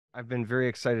I've been very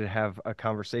excited to have a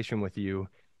conversation with you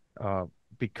uh,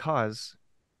 because,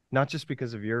 not just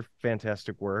because of your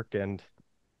fantastic work, and of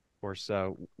course,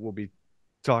 we'll be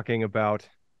talking about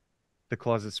the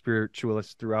Closet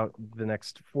Spiritualist throughout the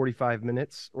next 45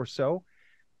 minutes or so.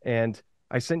 And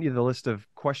I sent you the list of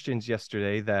questions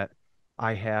yesterday that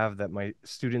I have, that my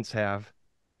students have,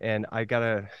 and I got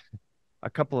a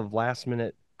couple of last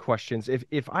minute questions.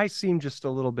 If I seem just a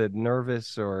little bit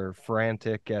nervous or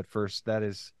frantic at first, that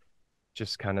is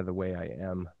just kind of the way I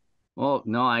am. Well,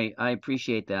 no, I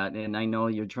appreciate that. And I know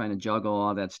you're trying to juggle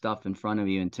all that stuff in front of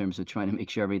you in terms of trying to make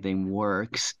sure everything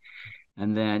works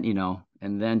and then,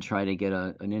 and then try to get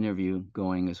an interview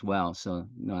going as well. So,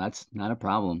 no, that's not a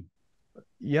problem.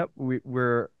 Yep,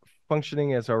 we're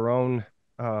functioning as our own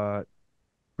uh,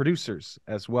 producers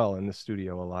as well in the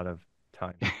studio a lot of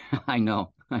times. I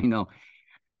know. I know.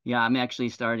 Yeah, I'm actually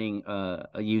starting a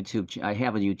I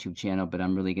have a YouTube channel, but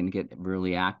I'm really going to get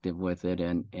really active with it,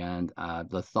 and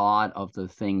the thought of the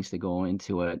things that go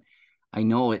into it. I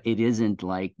know it isn't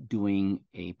like doing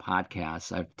a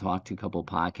podcast. I've talked to a couple of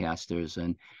podcasters,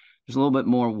 and there's a little bit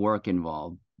more work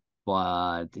involved.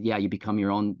 But yeah, you become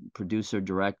your own producer,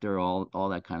 director, all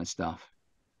that kind of stuff.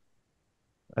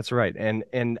 That's right.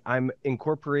 And I'm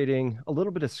incorporating a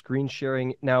little bit of screen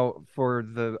sharing now for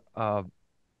the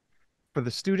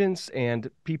students and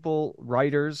people,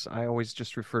 writers. I always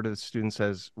just refer to the students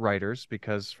as writers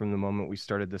because from the moment we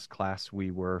started this class,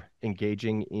 we were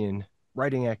engaging in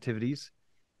writing activities.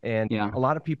 And Yeah. a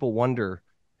lot of people wonder,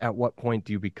 at what point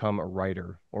do you become a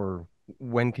writer, or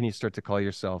when can you start to call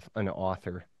yourself an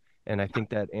author? And I think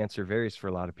that answer varies for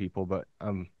a lot of people, but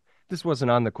this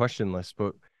wasn't on the question list,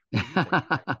 but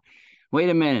Wait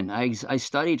a minute. I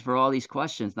studied for all these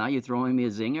questions. Now you're throwing me a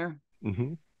zinger?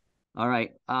 mhm. All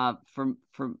right.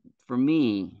 For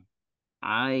me,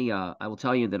 I will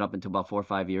tell you that up until about 4 or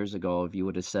 5 years ago, if you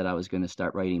would have said I was going to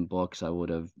start writing books, I would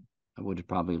have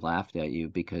probably laughed at you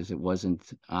because it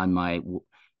wasn't on my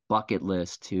bucket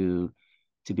list to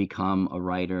become a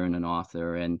writer and an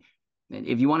author. And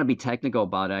if you want to be technical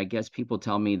about it, I guess people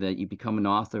tell me that you become an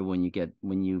author when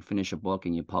you finish a book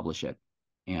and you publish it.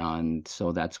 And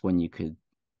so that's when you could,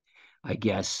 I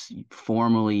guess,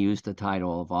 formally use the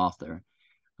title of author.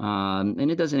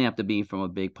 And it doesn't have to be from a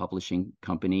big publishing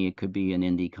company. It could be an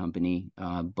indie company,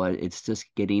 but it's just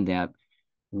getting that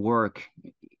work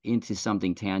into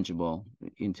something tangible,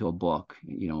 into a book,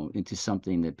 into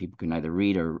something that people can either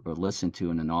read or listen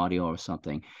to in an audio or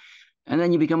something. And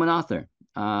then you become an author.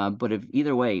 But if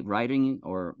either way, writing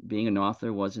or being an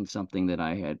author wasn't something that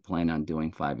I had planned on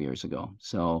doing 5 years ago.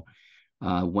 So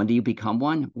when do you become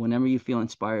one? Whenever you feel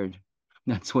inspired.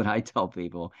 That's what I tell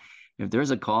people. If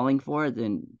there's a calling for it,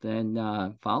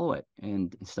 then follow it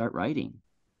and start writing.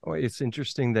 Oh, it's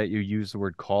interesting that you use the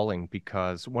word calling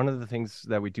because one of the things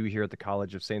that we do here at the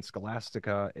College of Saint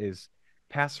Scholastica is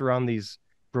pass around these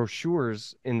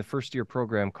brochures in the first year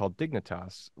program called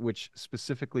Dignitas, which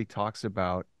specifically talks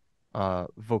about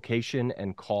vocation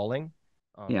and calling.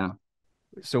 Um, Yeah.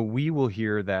 so we will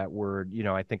hear that word,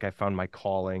 I think I found my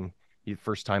calling the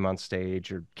first time on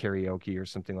stage or karaoke or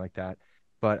something like that.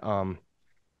 But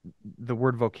the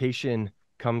word vocation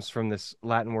comes from this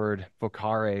Latin word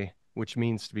vocare, which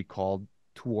means to be called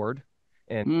toward.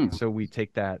 And Mm, so we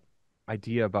take that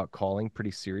idea about calling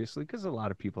pretty seriously because a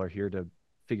lot of people are here to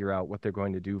figure out what they're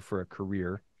going to do for a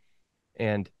career.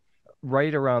 And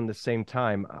right around the same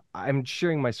time, I'm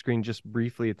sharing my screen just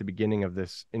briefly at the beginning of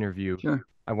this interview. sure.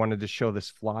 I wanted to show this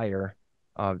flyer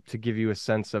to give you a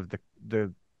sense of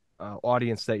the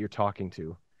audience that you're talking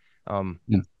to. Um,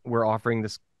 Yeah. we're offering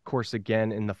this course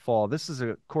again in the fall. This is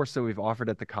a course that we've offered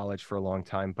at the college for a long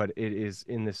time, but it is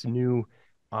in this new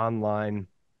online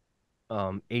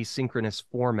asynchronous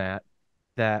format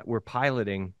that we're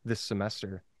piloting this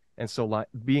semester. And so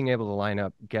being able to line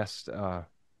up guest uh,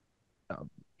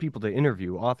 people to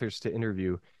interview, authors to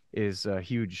interview, is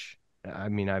huge. I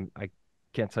mean, I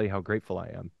can't tell you how grateful I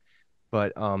am.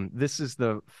 But this is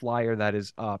the flyer that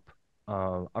is up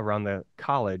around the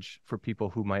college for people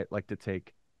who might like to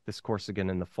take this course again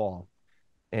in the fall.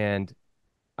 And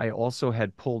I also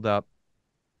had pulled up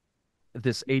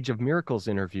this Age of Miracles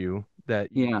interview that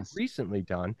you've Yes. recently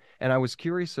done, and I was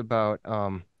curious about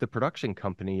the production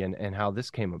company and how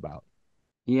this came about.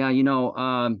 Yeah.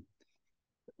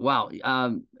 Wow.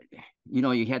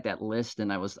 You had that list,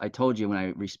 and I told you when I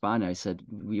responded, I said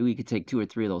we could take two or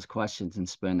three of those questions and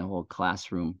spend a whole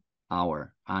classroom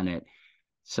hour on it.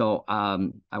 So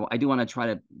I do want to try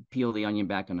to peel the onion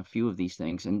back on a few of these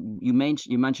things. And you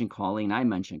mentioned calling. I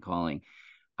mentioned calling.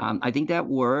 I think that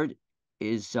word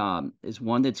is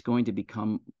one that's going to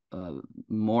become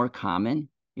more common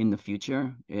in the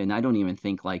future. And I don't even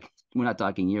think like we're not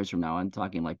talking years from now. I'm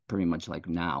talking like pretty much like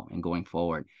now and going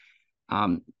forward.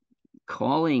 Um,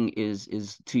 Calling is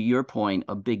to your point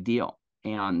a big deal.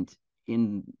 And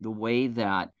in the way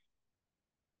that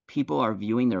people are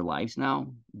viewing their lives now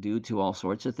due to all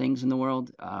sorts of things in the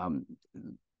world,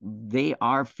 they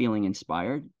are feeling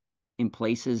inspired in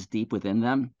places deep within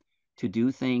them to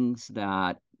do things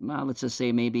that, well, let's just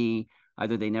say maybe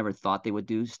either they never thought they would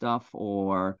do stuff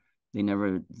or they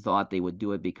never thought they would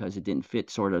do it because it didn't fit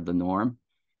sort of the norm.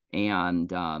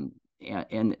 And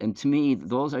and to me,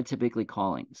 those are typically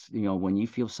callings. You know, when you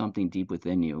feel something deep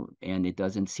within you and it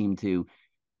doesn't seem to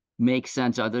make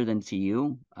sense other than to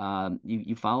you,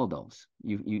 you follow those.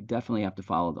 You definitely have to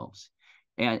follow those.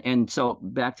 And so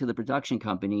back to the production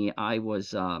company, I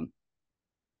was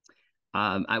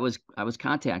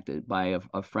contacted by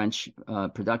a French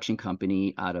production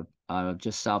company out of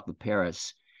just south of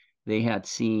Paris. They had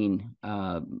seen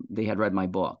they had read my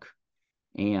book,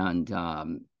 and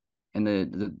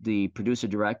the producer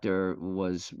director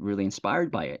was really inspired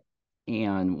by it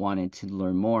and wanted to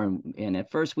learn more. And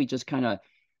at first, we could just kind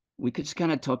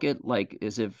of took it like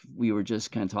as if we were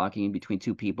just kind of talking between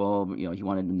two people. You know, he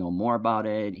wanted to know more about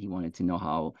it. He wanted to know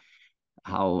how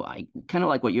I kind of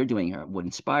like what you're doing here, what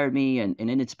inspired me, and it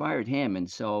inspired him. And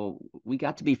so we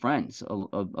got to be friends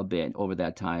a bit over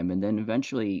that time. And then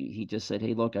eventually he just said,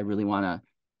 "Hey, look, I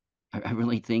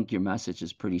really think your message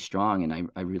is pretty strong, and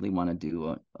I really want to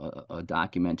do a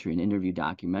documentary, an interview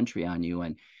documentary on you.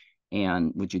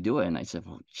 And would you do it?" And I said,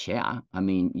 "Well, yeah. I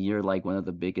mean, you're like one of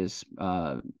the biggest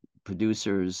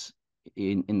producers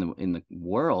in the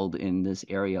world in this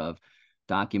area of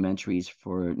documentaries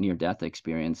for near death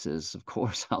experiences. Of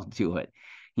course, I'll do it."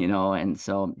 You know, and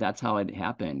so that's how it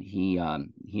happened. He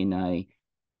and I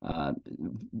uh,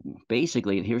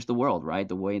 basically, here's the world, right?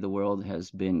 The way the world has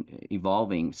been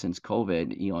evolving since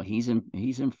COVID. You know, he's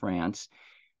in France.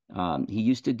 He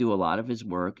used to do a lot of his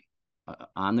work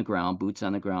on the ground, boots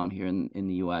on the ground here in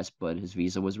the U.S., but his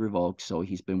visa was revoked, so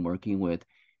he's been working with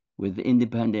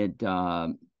independent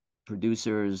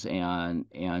producers and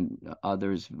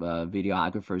others,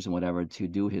 videographers and whatever, to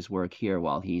do his work here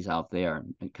while he's out there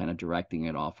and kind of directing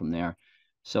it all from there.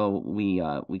 So we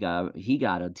got he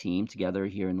got a team together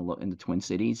here in the Twin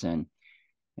Cities, and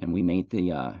we made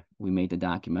the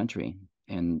documentary,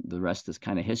 and the rest is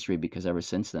kind of history because ever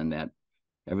since then that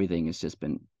everything has just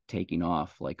been taking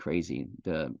off like crazy.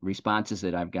 The responses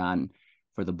that I've gotten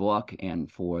for the book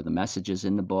and for the messages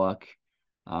in the book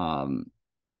um,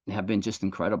 have been just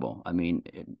incredible. I mean,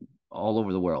 all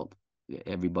over the world,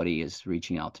 everybody is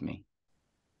reaching out to me.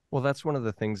 Well, that's one of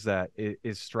the things that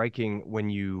is striking when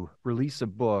you release a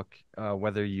book,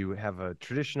 whether you have a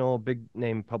traditional big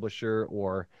name publisher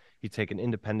or you take an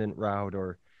independent route,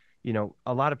 or,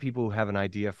 a lot of people who have an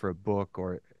idea for a book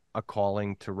or a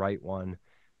calling to write one,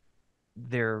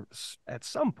 they're at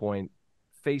some point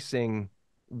facing,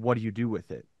 what do you do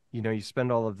with it? You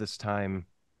spend all of this time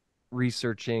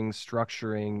researching,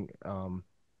 structuring,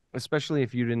 especially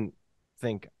if you didn't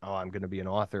think, oh, I'm going to be an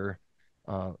author.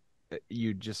 Uh,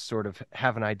 you just sort of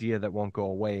have an idea that won't go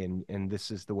away, and this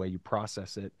is the way you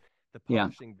process it. The Yeah.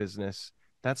 publishing business,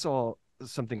 that's all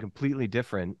something completely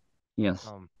different. Yes.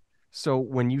 Um, so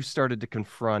when you started to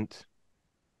confront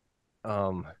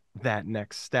that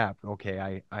next step,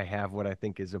 okay, I have what I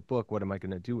think is a book. What am I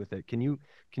going to do with it? Can you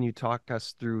talk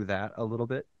us through that a little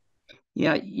bit?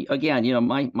 Yeah. Again, you know,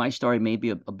 my story may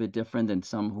be a bit different than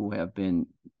some who have been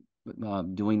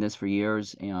doing this for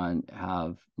years and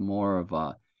have more of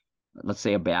a, let's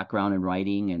say, a background in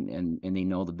writing and they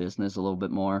know the business a little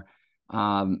bit more.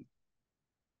 Um,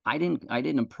 I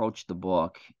didn't approach the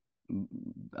book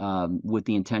with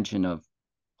the intention of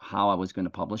how I was going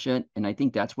to publish it, and I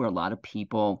think that's where a lot of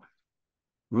people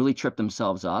really trip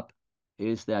themselves up,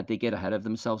 is that they get ahead of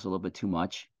themselves a little bit too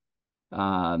much.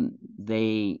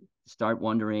 They start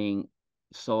wondering,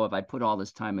 so if I put all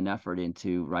this time and effort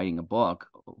into writing a book,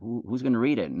 who's going to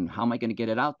read it, and how am I going to get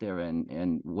it out there,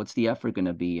 and what's the effort going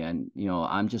to be? And you know,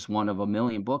 I'm just one of a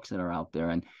million books that are out there,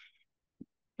 and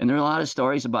there are a lot of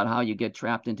stories about how you get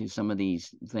trapped into some of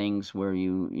these things where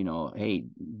you know, hey,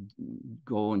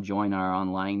 go and join our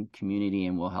online community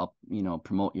and we'll help, you know,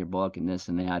 promote your book and this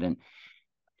and that.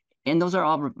 And those are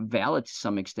all valid to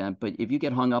some extent, but if you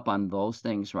get hung up on those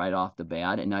things right off the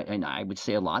bat, and I would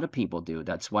say a lot of people do,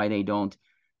 that's why they don't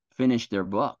finish their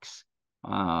books.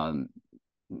 Um,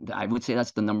 I would say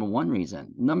that's the number one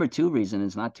reason. Number two reason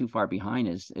is not too far behind,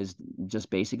 is just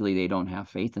basically they don't have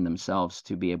faith in themselves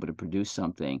to be able to produce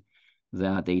something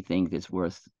that they think is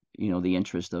worth, you know, the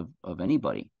interest of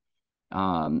anybody.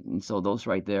 And so those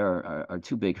right there are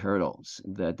two big hurdles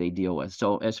that they deal with.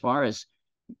 So as far as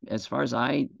as far as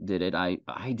I did it, I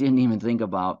didn't even think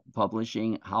about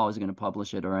publishing, how I was going to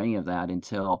publish it or any of that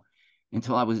until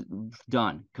I was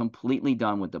done, completely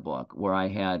done with the book, where I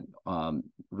had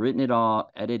written it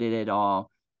all, edited it all,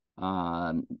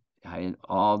 I had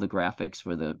all the graphics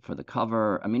for the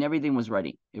cover. I mean, everything was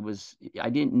ready. I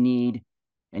didn't need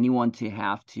anyone to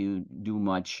have to do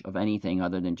much of anything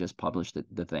other than just publish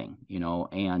the thing,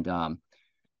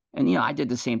 and I did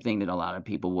the same thing that a lot of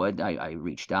people would. I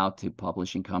reached out to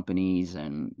publishing companies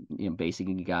and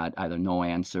basically got either no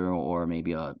answer or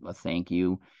maybe a thank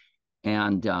you.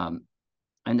 And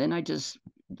and then I just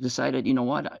decided, you know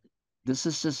what? This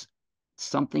is just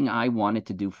something I wanted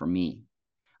to do for me.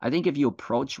 I think if you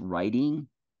approach writing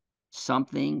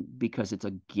something because it's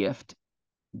a gift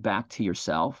back to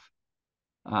yourself,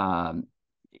 um,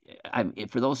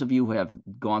 for those of you who have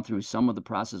gone through some of the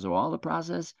process or all the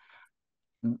process,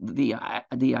 the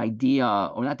idea,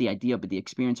 or not the idea, but the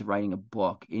experience of writing a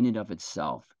book in and of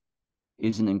itself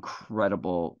is an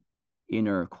incredible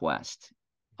inner quest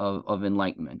of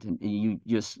enlightenment. And you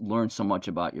just learn so much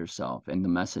about yourself and the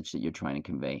message that you're trying to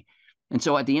convey. And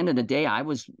so at the end of the day,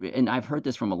 and I've heard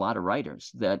this from a lot of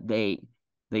writers, that they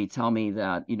tell me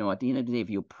that, at the end of the day, if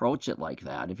you approach it like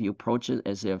that, if you approach it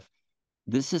as if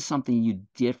this is something you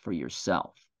did for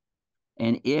yourself,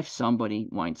 and if somebody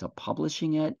winds up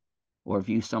publishing it, or if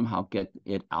you somehow get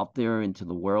it out there into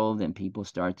the world and people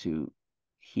start to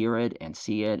hear it and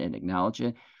see it and acknowledge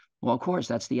it, well, of course,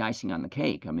 that's the icing on the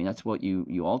cake. I mean, that's what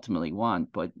you ultimately want.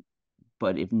 But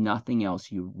if nothing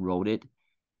else, you wrote it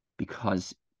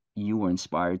because you were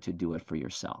inspired to do it for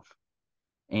yourself.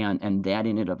 And that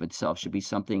in and of itself should be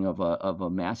something of a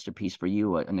masterpiece for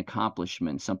you, an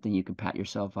accomplishment, something you can pat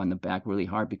yourself on the back really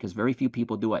hard, because very few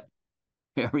people do it.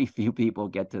 Very few people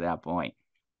get to that point.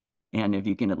 And if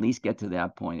you can at least get to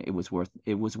that point, it was worth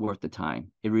the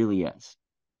time. It really is.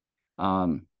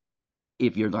 Um,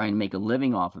 if you're trying to make a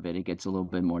living off of it, it gets a little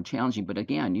bit more challenging. But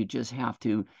again, you just have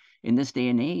to, in this day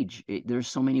and age, there's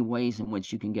so many ways in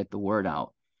which you can get the word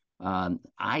out.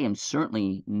 I am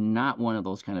certainly not one of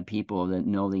those kind of people that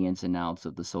know the ins and outs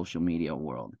of the social media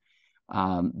world.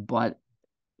 But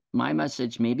my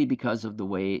message, maybe because of the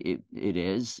way it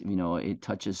is, it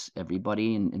touches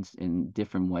everybody in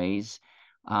different ways.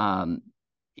 Um,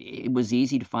 it was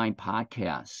easy to find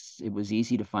podcasts. It was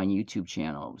easy to find YouTube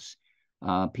channels,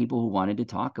 people who wanted to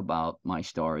talk about my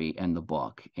story and the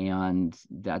book. And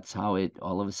that's how it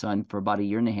all of a sudden, for about a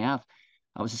year and a half,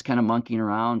 I was just kind of monkeying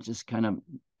around, just kind of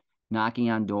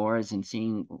knocking on doors and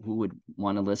seeing who would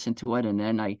want to listen to it. And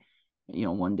then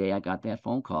one day I got that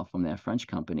phone call from that French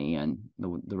company, and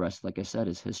the rest, like I said,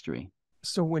 is history.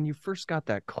 So when you first got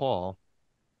that call,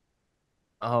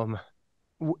 um,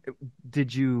 w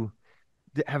did you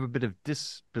have a bit of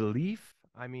disbelief?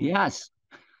 I mean, Yes.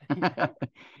 Come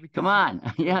because you're on.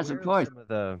 you're Yes, of aware of course. some of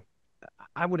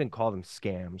I wouldn't call them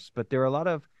scams, but there are a lot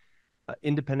of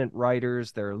independent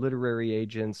writers, there are literary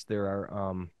agents, there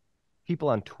are people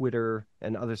on Twitter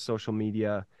and other social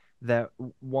media that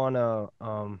want to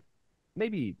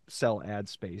maybe sell ad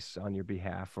space on your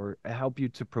behalf or help you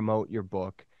to promote your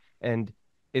book. And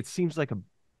it seems like a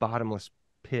bottomless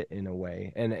pit in a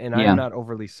way. And I'm Yeah. not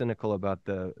overly cynical about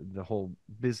the whole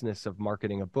business of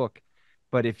marketing a book,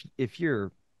 but if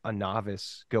you're a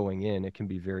novice going in, it can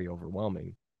be very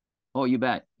overwhelming. Oh, you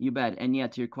bet. You bet. And yeah,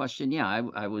 to your question, yeah,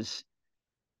 I was,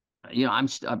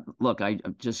 look, I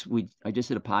just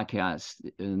did a podcast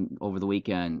over the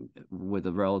weekend with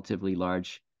a relatively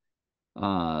large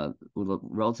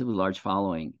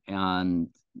following, and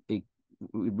it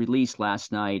released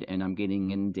last night, and I'm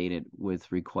getting inundated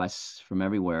with requests from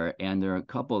everywhere. And there are a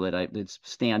couple that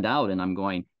stand out, and I'm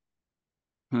going,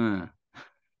 huh,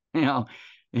 you know,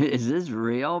 is this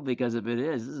real? Because if it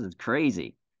is, this is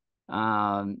crazy.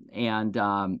 Um, and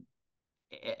um,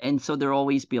 and so there'll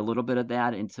always be a little bit of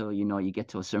that until you get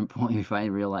to a certain point you finally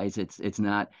realize you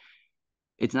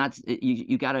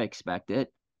got to expect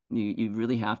it. You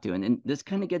really have to. And this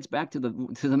kind of gets back to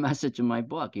the message of my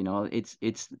book.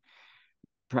 It's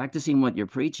practicing what you're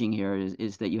preaching here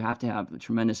is that you have to have a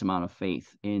tremendous amount of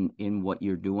faith in what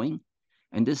you're doing.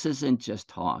 And this isn't just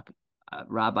talk.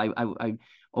 Rob, I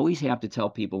always have to tell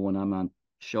people when I'm on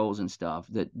shows and stuff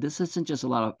that this isn't just a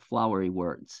lot of flowery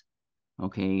words.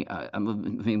 Okay, I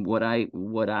mean,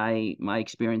 my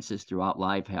experiences throughout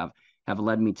life have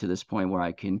led me to this point where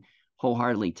I can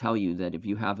wholeheartedly tell you that if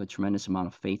you have a tremendous amount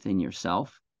of faith in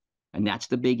yourself, and that's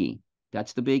the biggie.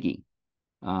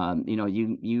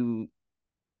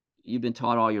 You've been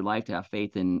taught all your life to have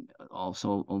faith in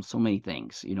also on so many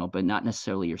things, but not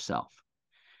necessarily yourself.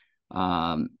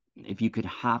 if you could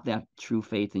have that true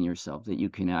faith in yourself that you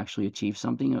can actually achieve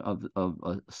something of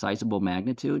a sizable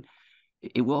magnitude,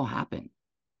 it will happen.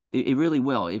 It really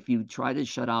will. If you try to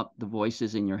shut out the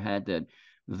voices in your head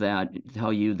that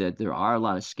tell you that there are a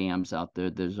lot of scams out there,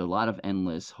 there's a lot of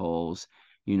endless holes,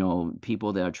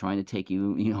 people that are trying to take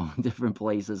you, different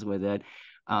places with it,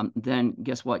 then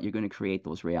guess what? You're going to create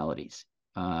those realities.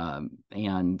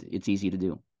 And it's easy to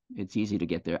do. It's easy to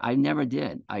get there. I never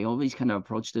did. I always kind of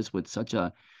approached this with such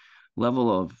a level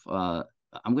of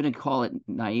I'm going to call it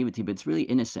naivety, but it's really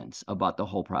innocence about the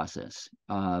whole process,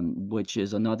 which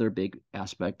is another big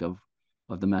aspect of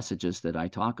the messages that I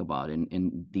talk about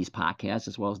in these podcasts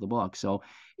as well as the book. So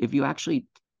if you actually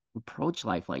approach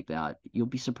life like that, you'll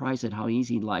be surprised at how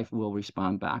easy life will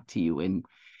respond back to you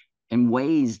in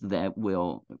ways that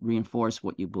will reinforce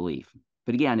what you believe.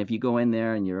 But again, if you go in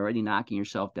there and you're already knocking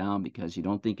yourself down because you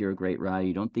don't think you're a great writer,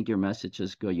 you don't think your message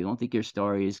is good, you don't think your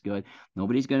story is good,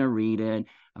 nobody's going to read it.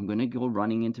 I'm going to go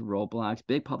running into roadblocks.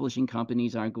 Big publishing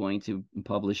companies aren't going to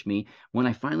publish me. When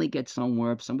I finally get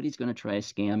somewhere, if somebody's going to try to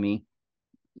scam me,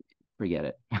 forget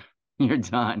it. You're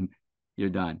done. You're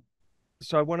done.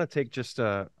 So I want to take just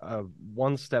a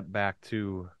one step back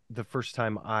to the first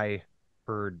time I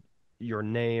heard your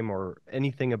name or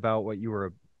anything about what you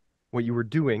were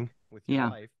doing with your Yeah.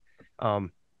 life.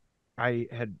 Um, I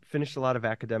had finished a lot of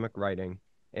academic writing,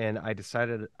 and I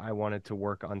decided I wanted to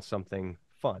work on something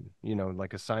fun,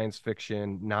 like a science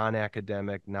fiction,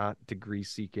 non-academic, not degree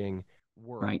seeking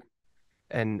work. Right.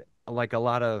 And like a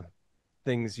lot of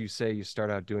things you say you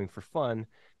start out doing for fun,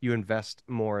 you invest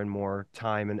more and more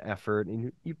time and effort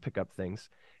and you pick up things.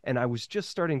 And I was just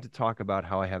starting to talk about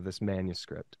how I have this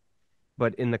manuscript.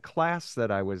 But in the class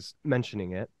that I was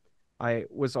mentioning it, I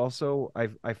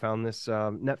found this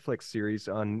Netflix series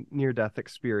on near death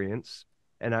experience,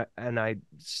 and I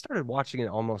started watching it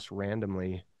almost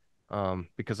randomly,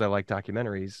 because I like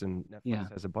documentaries and Netflix Yeah.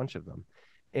 has a bunch of them,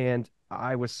 and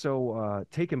I was so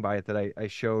taken by it that I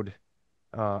showed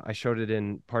it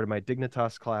in part of my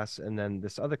Dignitas class and then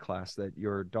this other class that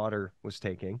your daughter was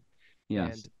taking,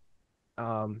 Yes.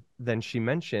 and then she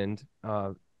mentioned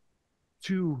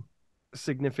two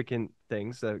significant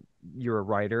things: that you're a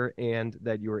writer and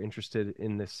that you were interested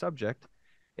in this subject.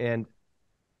 And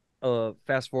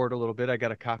fast forward a little bit, I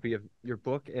got a copy of your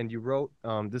book, and you wrote,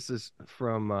 this is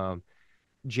from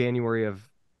January of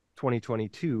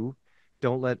 2022.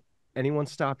 Don't let anyone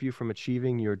stop you from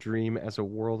achieving your dream as a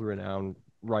world-renowned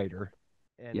writer.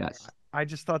 And Yes. I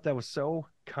just thought that was so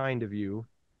kind of you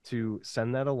to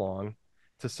send that along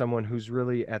to someone who's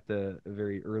really at the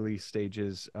very early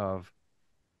stages of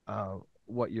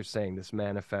what you're saying, this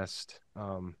manifest.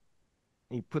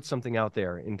 He put something out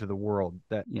there into the world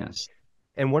that, Yes.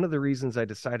 and one of the reasons I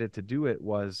decided to do it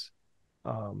was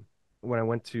um, when I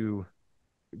went to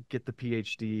get the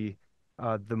PhD,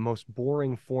 the most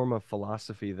boring form of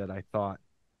philosophy that I thought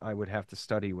I would have to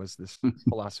study was this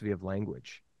philosophy of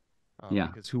language. Yeah.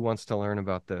 Because who wants to learn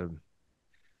about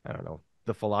I don't know,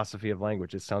 the philosophy of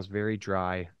language? It sounds very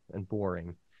dry and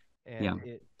boring. Yeah. And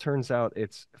it turns out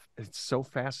it's so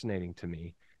fascinating to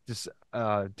me, just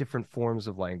different forms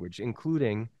of language,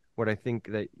 including what I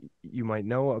think that you might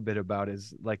know a bit about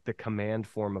is like the command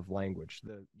form of language,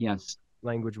 the Yes.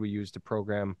 language we use to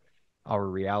program our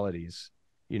realities,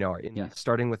 Yes.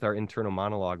 starting with our internal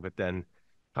monologue, but then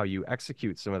how you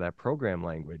execute some of that program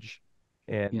language.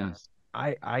 And Yes.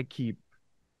 I keep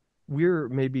we're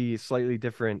maybe slightly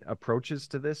different approaches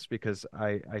to this because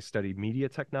I study media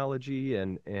technology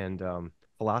and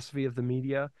philosophy of the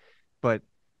media. But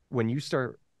when you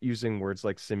start using words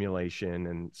like simulation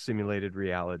and simulated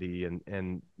reality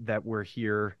and that we're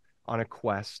here on a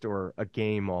quest or a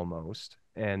game almost,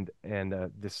 and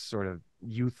this sort of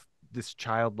this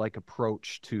childlike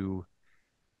approach to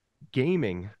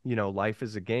gaming, life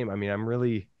is a game. I mean, I'm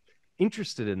really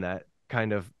interested in that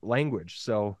kind of language.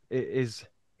 So it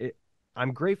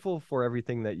I'm grateful for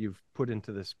everything that you've put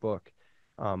into this book.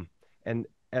 And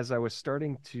as I was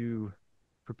starting to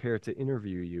prepare to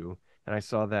interview you, and I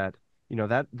saw that,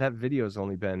 that video's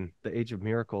only been The Age of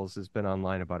Miracles has been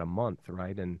online about a month,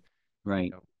 right? And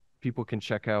Right. people can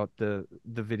check out the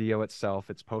video itself.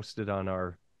 It's posted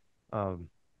um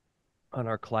on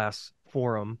our class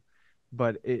forum,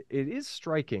 but it is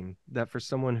striking that for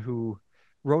someone who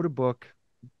wrote a book,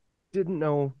 didn't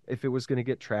know if it was going to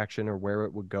get traction or where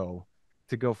it would go,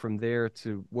 to go from there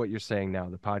to what you're saying now,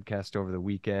 the podcast over the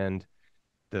weekend,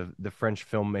 the French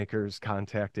filmmakers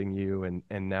contacting you,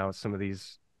 and now some of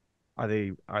these, are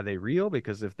they real?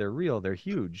 Because if they're real, they're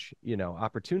huge, Yeah.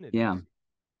 opportunities. Um,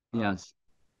 Yes.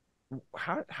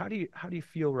 how do you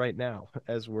feel right now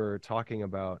as we're talking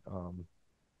about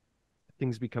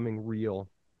things becoming real?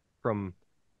 from,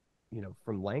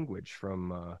 from language,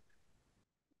 from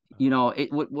You know,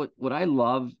 what I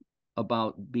love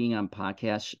about being on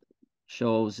podcast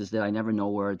shows is that I never know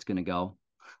where it's going to go.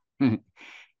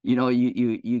 You know,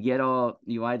 you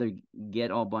either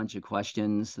get a bunch of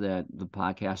questions that the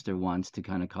podcaster wants to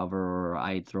kind of cover, or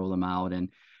I throw them out, and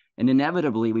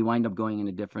inevitably we wind up going in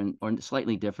a different or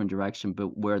slightly different direction,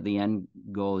 but where the end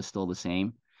goal is still the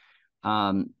same.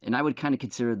 And I would kind of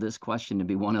consider this question to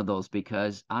be one of those,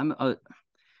 because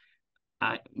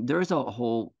there's a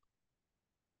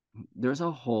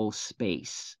whole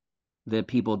space that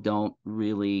people don't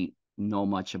really know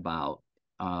much about,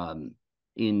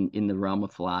 in the realm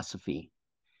of philosophy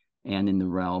and in the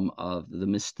realm of the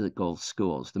mystical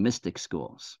schools, the mystic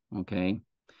schools. Okay.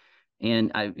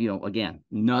 And again,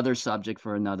 another subject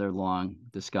for another long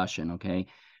discussion. Okay.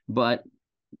 But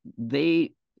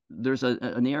they, there's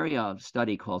an area of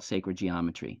study called sacred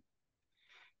geometry,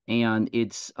 and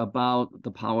it's about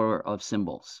the power of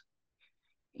symbols.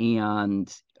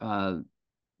 And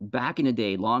back in the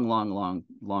day, long, long, long,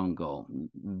 long ago,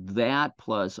 that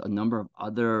plus a number of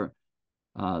other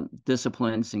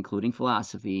disciplines, including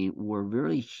philosophy, were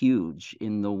very huge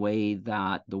in the way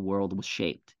that the world was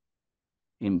shaped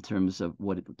in terms of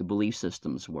what the belief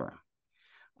systems were.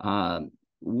 Uh,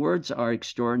 Words are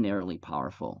extraordinarily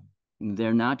powerful.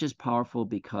 They're not just powerful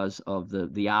because of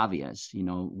the obvious,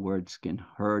 words can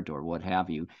hurt or what have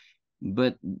you,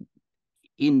 but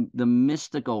in the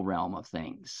mystical realm of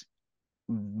things,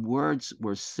 words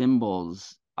were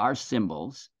symbols, are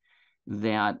symbols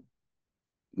that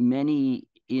many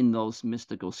in those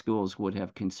mystical schools would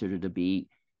have considered to be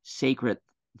sacred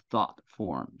thought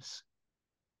forms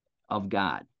of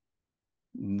God.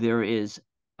 There is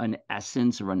an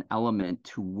essence or an element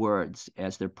to words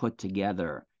as they're put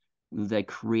together that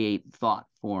create thought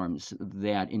forms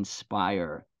that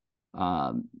inspire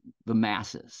the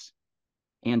masses.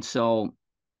 And so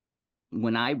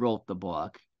when I wrote the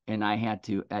book and I had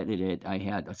to edit it, I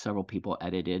had several people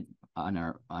edit it on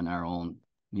our own,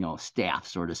 staff,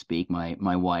 so to speak.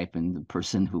 My wife and the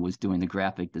person who was doing the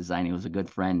graphic design, he was a good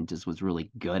friend, just was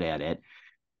really good at it.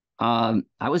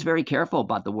 I was very careful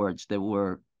about the words that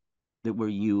were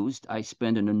used. I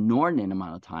spent an inordinate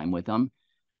amount of time with them.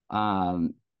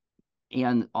 Um,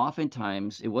 and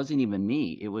oftentimes it wasn't even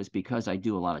me. It was because I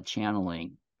do a lot of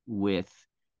channeling with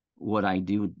what I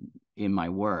do in my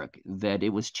work, that it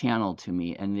was channeled to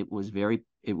me, and it was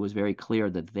very clear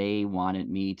that they wanted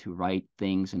me to write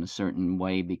things in a certain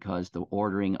way because the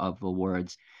ordering of the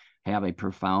words have a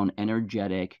profound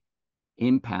energetic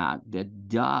impact that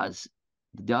does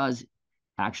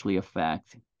actually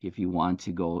affect, if you want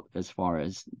to go as far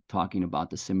as talking about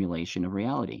the simulation of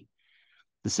reality.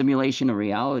 The simulation of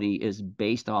reality is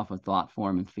based off of thought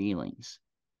form and feelings.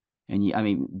 And I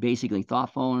mean, basically,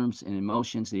 thought forms and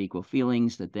emotions that equal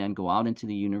feelings that then go out into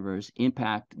the universe,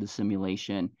 impact the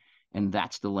simulation, and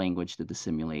that's the language that the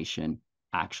simulation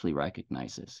actually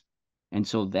recognizes. And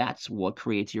so that's what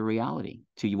creates your reality.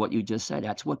 To what you just said,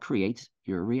 that's what creates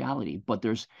your reality. But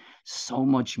there's so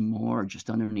much more just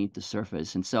underneath the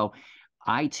surface. And so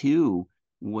I too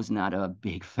was not a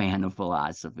big fan of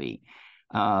philosophy.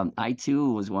 I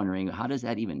too was wondering, how does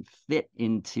that even fit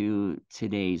into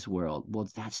today's world? Well,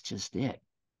 that's just it.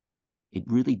 It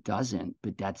really doesn't,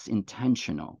 but that's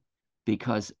intentional,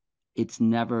 because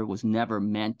was never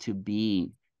meant to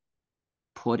be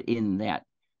put in that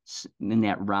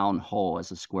round hole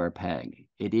as a square peg.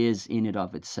 It is in and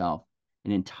of itself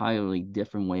an entirely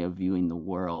different way of viewing the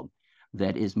world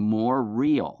that is more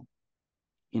real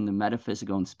in the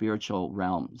metaphysical and spiritual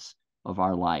realms of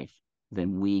our life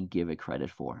than we give it credit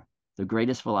for. The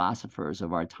greatest philosophers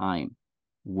of our time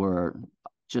were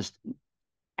just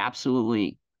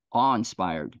absolutely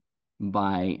awe-inspired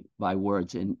by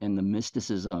words, and the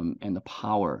mysticism and the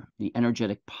power, the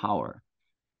energetic power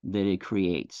that it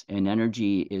creates. And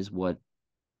energy is what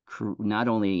not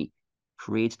only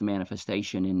creates the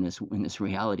manifestation in this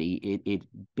reality, it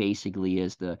basically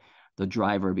is the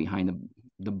driver behind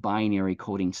the binary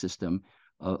coding system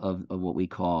of what we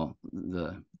call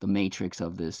the matrix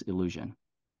of this illusion.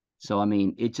 So I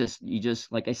mean, you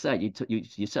just like I said,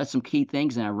 you said some key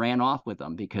things, and I ran off with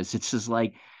them because it's just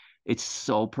like it's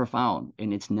so profound,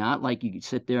 and it's not like you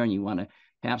sit there and you want to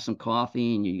have some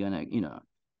coffee and you're gonna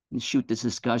shoot this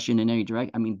discussion in any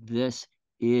direction. I mean, this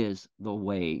is the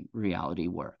way reality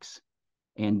works.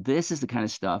 And this is the kind of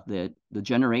stuff that the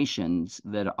generations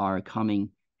that are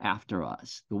coming after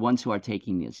us, the ones who are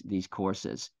taking these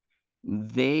courses,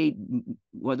 they,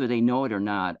 whether they know it or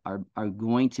not, are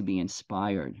going to be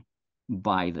inspired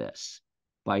by this,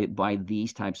 by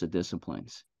these types of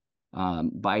disciplines.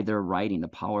 by their writing, the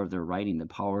power of their writing, the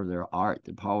power of their art,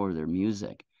 the power of their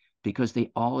music, because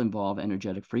they all involve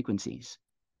energetic frequencies.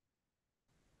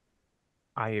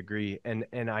 I agree. And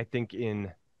I think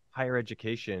in higher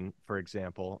education, for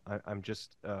example, I'm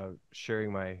just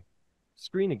sharing my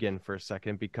screen again for a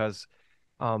second because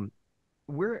um,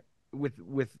 we're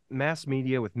with mass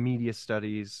media, with media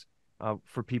studies,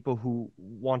 for people who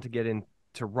want to get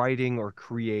into writing or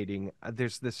creating,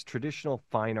 there's this traditional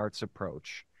fine arts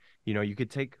approach. You know, you could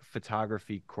take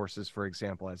photography courses, for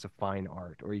example, as a fine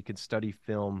art, or you could study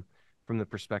film from the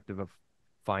perspective of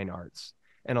fine arts.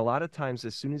 And a lot of times,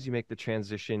 as soon as you make the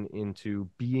transition into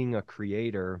being a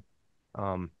creator,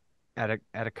 um, at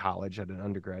a college, at an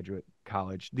undergraduate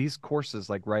college, these courses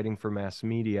like writing for mass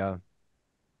media,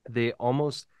 they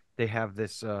almost they have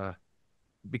this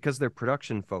because they're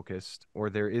production focused,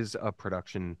 or there is a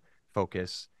production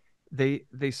focus, they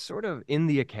sort of in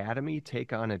the academy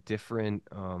take on a different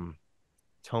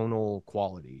tonal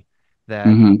quality that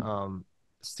Hmm.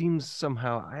 seems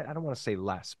somehow, I don't want to say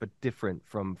less, but different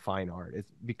from fine art.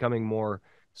 It's becoming more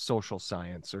social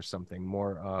science or something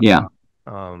more Yeah.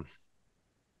 um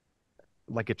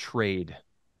like a trade,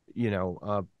 you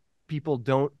know. People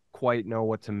don't quite know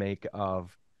what to make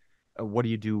of what do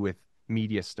you do with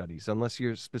media studies unless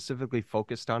you're specifically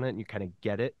focused on it and you kind of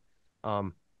get it.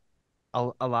 Um,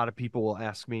 a lot of people will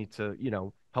ask me to, you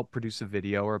know, help produce a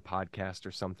video or a podcast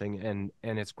or something, and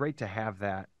it's great to have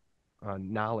that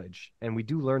knowledge, and we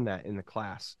do learn that in the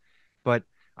class. But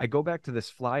I go back to this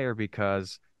flyer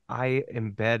because I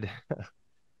embed.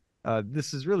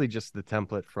 This is really just the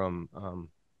template from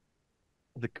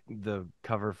the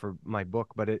cover for my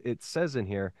book, but it says in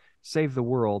here, save the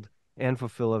world and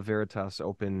fulfill a Veritas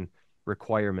open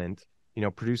requirement. You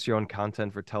know, produce your own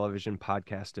content for television,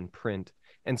 podcast, and print.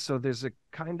 And so there's a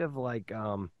kind of like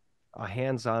a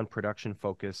hands-on production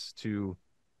focus to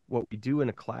what we do in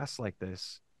a class like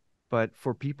this. But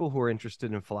for people who are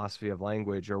interested in philosophy of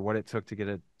language or what it took to get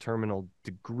a terminal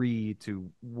degree to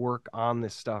work on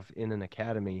this stuff in an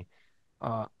academy,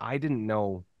 I didn't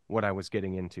know what I was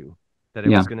getting into, that it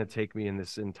Yeah. was going to take me in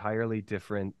this entirely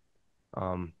different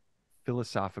um,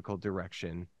 philosophical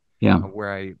direction, Yeah.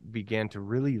 where I began to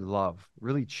really love,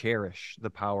 really cherish the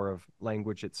power of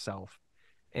language itself.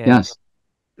 And Yes.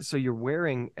 so you're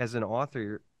wearing, as an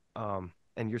author,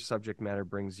 and your subject matter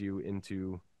brings you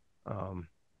into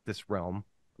this realm,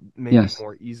 maybe Yes.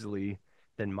 more easily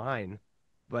than mine.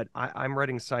 But I'm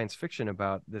writing science fiction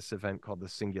about this event called the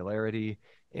singularity,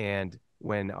 and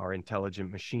when our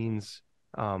intelligent machines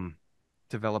um,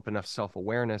 develop enough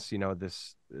self-awareness, you know,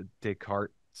 this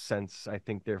Descartes sense, I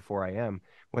think, therefore I am.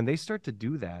 When they start to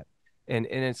do that, and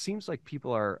it seems like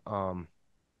people are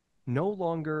no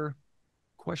longer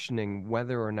questioning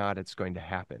whether or not it's going to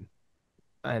happen,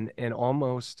 and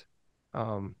almost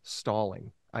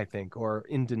stalling, I think, or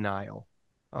in denial,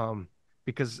 um,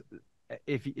 because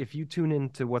if you tune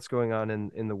into what's going on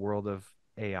in the world of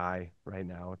AI right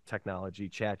now, technology,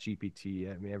 Chat GPT,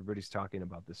 I mean, everybody's talking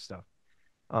about this stuff.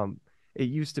 Um, it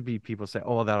used to be people say,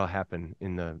 "Oh, well, that'll happen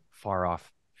in the far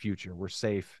off future. We're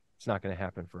safe. It's not going to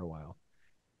happen for a while."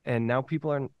 And now people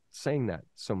aren't saying that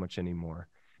so much anymore.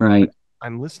 But Right.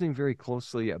 I'm listening very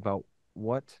closely about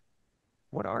what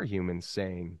what are humans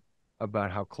saying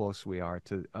about how close we are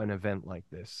to an event like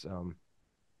this.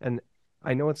 And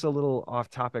I know it's a little off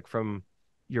topic from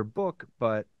your book,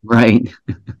 but Right.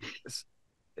 it's,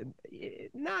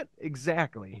 not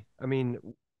exactly. I mean,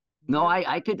 No, where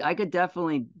I could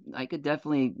definitely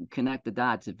connect the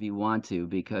dots if you want to,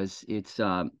 because it's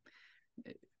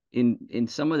in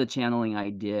some of the channeling I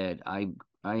did, I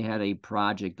had a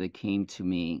project that came to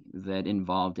me that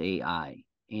involved AI,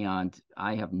 and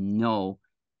I have no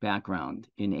background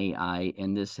in AI,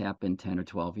 and this happened 10 or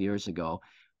 12 years ago.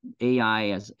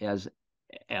 AI as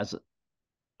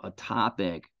a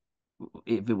topic,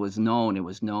 if it was known, it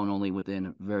was known only within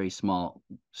a very small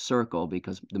circle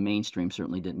because the mainstream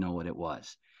certainly didn't know what it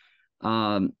was.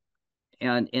 Um,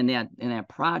 and that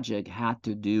project had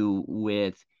to do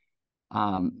with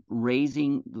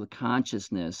raising the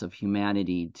consciousness of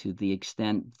humanity to the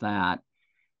extent that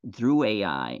through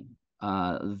AI,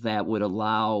 that would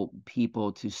allow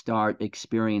people to start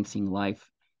experiencing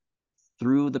life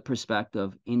through the perspective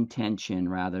of intention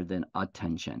rather than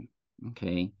attention.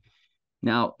 Okay.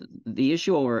 Now, the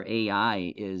issue over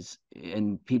AI is,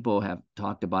 and people have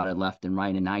talked about it left and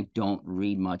right, and I don't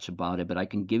read much about it, but I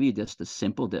can give you just a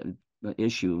simple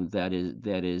issue that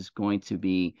is going to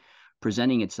be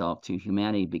presenting itself to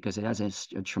humanity because it has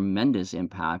a tremendous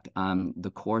impact on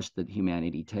the course that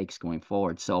humanity takes going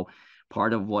forward. So,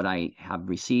 part of what I have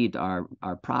received are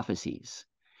prophecies,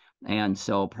 And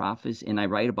so prophecy, and I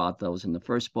write about those in the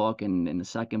first book, and in the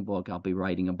second book, I'll be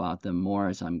writing about them more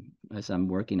as I'm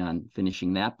working on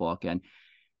finishing that book. And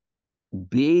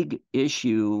big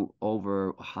issue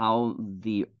over how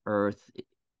the earth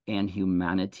and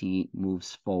humanity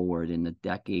moves forward in the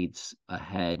decades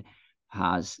ahead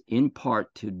has in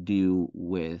part to do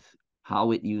with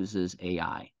how it uses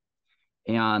AI.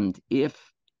 And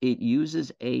if it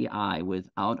uses AI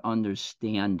without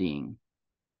understanding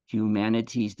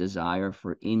humanity's desire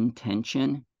for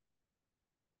intention,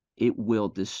 it will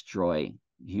destroy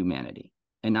humanity.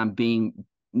 And I'm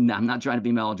not trying to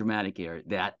be melodramatic here.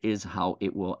 That is how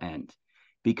it will end,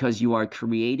 because you are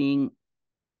creating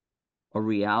a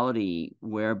reality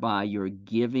whereby you're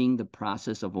giving the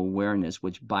process of awareness,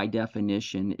 which by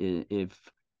definition, if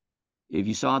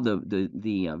you saw the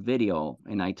video,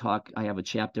 and I have a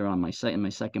chapter on my site in my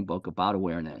second book about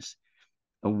awareness.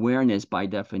 Awareness, by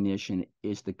definition,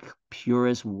 is the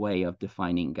purest way of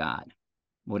defining God,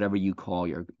 whatever you call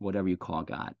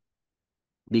God,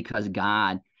 because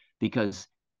because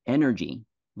energy,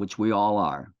 which we all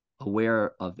are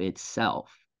aware of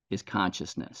itself, is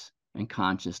consciousness, and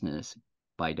consciousness,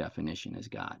 by definition, is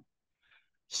God.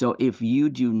 So if you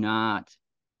do not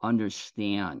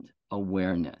understand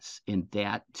awareness and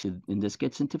this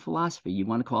gets into philosophy, you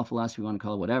want to call it philosophy, you want to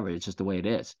call it whatever, it's just the way it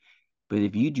is. But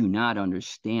if you do not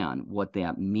understand what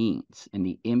that means and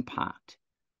the impact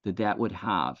that that would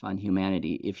have on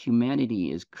humanity, if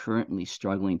humanity is currently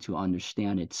struggling to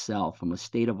understand itself from a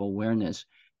state of awareness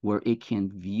where it can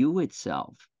view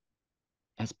itself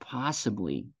as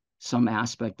possibly some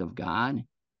aspect of God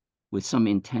with some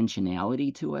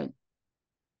intentionality to it,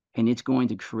 and it's going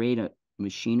to create a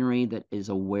machinery that is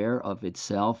aware of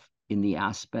itself in the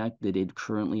aspect that it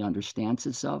currently understands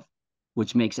itself,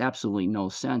 which makes absolutely no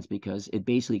sense, because it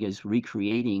basically is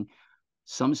recreating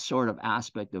some sort of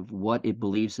aspect of what it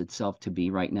believes itself to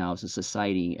be right now as a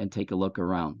society. And take a look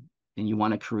around, and you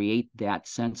want to create that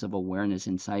sense of awareness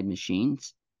inside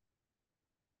machines,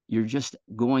 you're just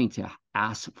going to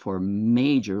ask for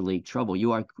major league trouble.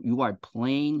 You are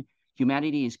playing,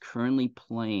 humanity is currently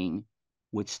playing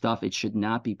with stuff it should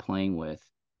not be playing with,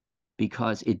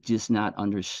 because it does not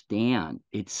understand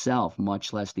itself,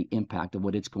 much less the impact of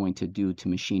what it's going to do to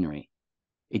machinery.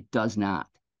 It does not.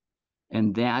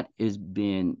 And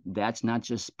that's not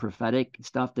just prophetic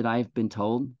stuff that I've been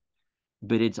told,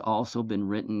 but it's also been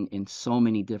written in so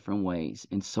many different ways,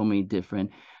 in so many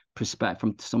different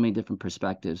from so many different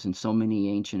perspectives, in so many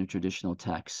ancient and traditional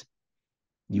texts.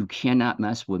 You cannot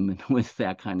mess with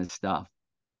that kind of stuff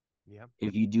Yep.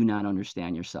 if you do not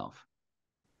understand yourself.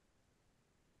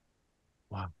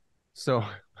 Wow. So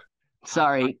I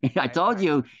Sorry, I told had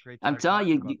you. such a great I'm time telling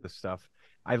talking you, about this stuff.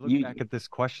 I look back you at this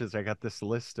questions. I got this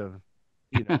list of,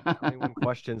 21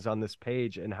 questions on this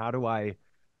page, and how do I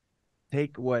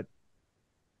take what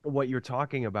you're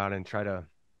talking about and try to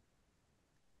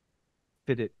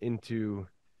fit it into,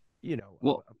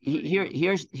 well, a pretty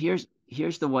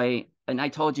here's the way. And I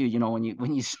told you,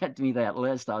 when you sent me that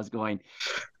list, I was going,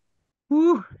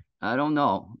 whew, I don't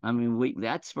know. I mean, we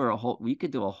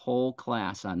could do a whole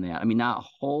class on that. I mean, not a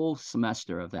whole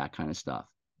semester of that kind of stuff.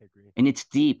 agree. And it's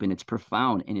deep and it's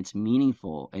profound and it's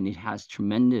meaningful and it has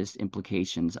tremendous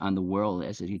implications on the world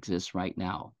as it exists right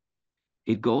now.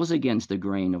 It goes against the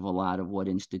grain of a lot of what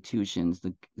institutions,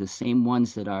 the same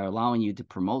ones that are allowing you to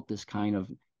promote this kind of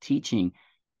teaching,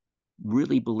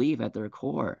 really believe at their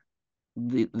core.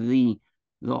 The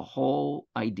whole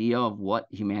idea of what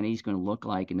humanity is going to look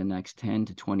like in the next 10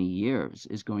 to 20 years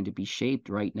is going to be shaped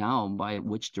right now by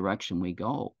which direction we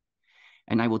go.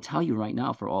 And I will tell you right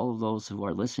now, for all of those who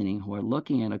are listening, who are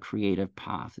looking at a creative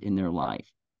path in their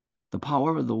life, the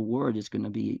power of the word is going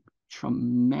to be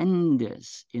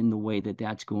tremendous in the way that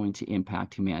that's going to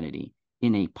impact humanity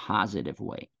in a positive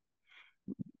way.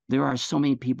 There are so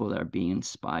many people that are being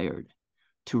inspired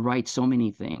to write so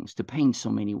many things, to paint so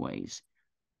many ways,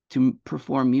 to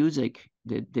perform music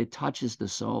that touches the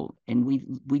soul. And we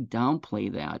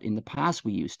downplay that. In the past,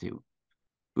 we used to.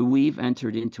 But we've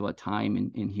entered into a time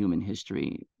in human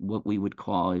history, what we would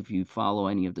call, if you follow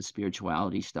any of the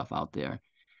spirituality stuff out there,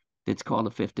 that's called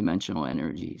the fifth dimensional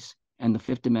energies. And the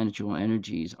fifth dimensional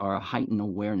energies are a heightened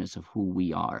awareness of who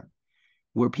we are,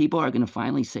 where people are going to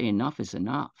finally say enough is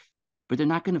enough, but they're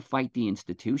not going to fight the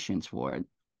institutions for it.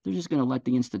 They're just going to let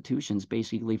the institutions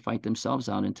basically fight themselves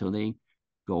out until they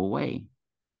go away.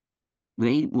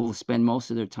 They will spend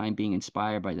most of their time being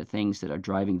inspired by the things that are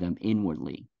driving them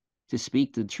inwardly to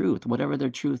speak the truth, whatever their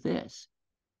truth is.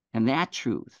 And that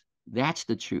truth, that's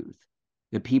the truth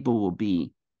that people will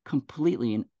be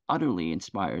completely and utterly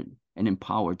inspired and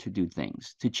empowered to do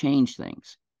things, to change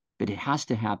things, but it has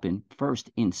to happen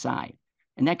first inside.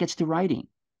 And that gets to writing.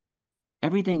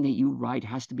 Everything that you write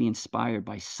has to be inspired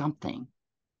by something.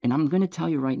 And I'm going to tell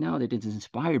you right now that it is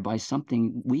inspired by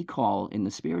something we call in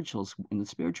the spiritual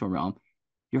realm,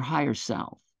 your higher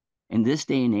self. In this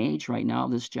day and age, right now,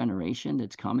 this generation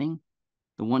that's coming,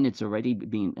 the one that's already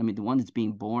being, I mean, the one that's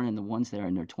being born and the ones that are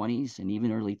in their 20s and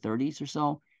even early 30s or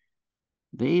so,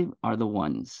 they are the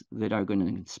ones that are going to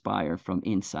inspire from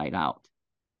inside out.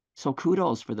 So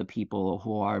kudos for the people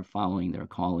who are following their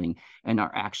calling and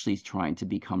are actually trying to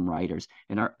become writers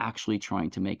and are actually trying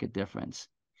to make a difference.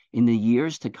 In the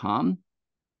years to come,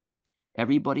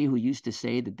 everybody who used to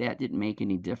say that that didn't make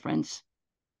any difference,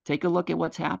 take a look at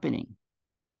what's happening.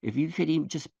 If you could even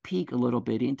just peek a little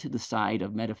bit into the side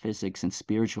of metaphysics and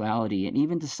spirituality and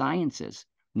even the sciences,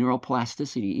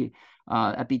 neuroplasticity,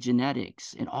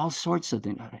 epigenetics, and all sorts of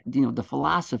things, the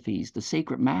philosophies, the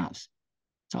sacred maths,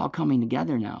 it's all coming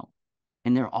together now.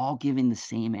 And they're all giving the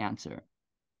same answer.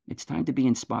 It's time to be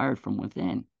inspired from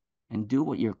within and do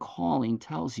what your calling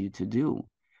tells you to do.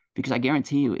 Because I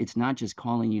guarantee you, it's not just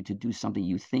calling you to do something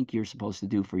you think you're supposed to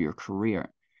do for your career.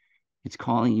 It's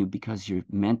calling you because you're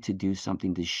meant to do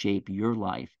something to shape your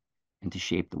life and to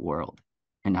shape the world.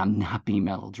 And I'm not being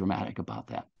melodramatic about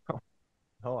that. Oh,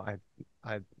 oh, I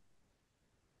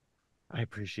I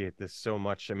appreciate this so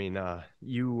much. I mean,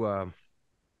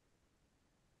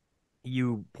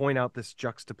 you point out this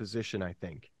juxtaposition, I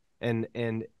think,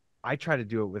 and I try to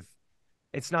do it with.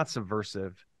 It's not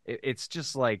subversive. It's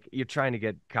just like you're trying to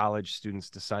get college students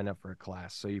to sign up for a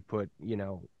class. So you put,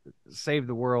 save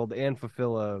the world and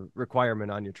fulfill a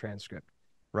requirement on your transcript,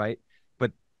 right?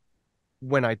 But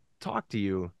when I talk to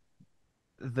you,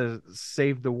 the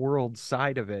save the world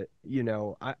side of it,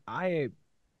 I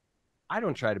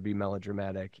don't try to be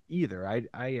melodramatic either.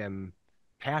 I am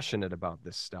passionate about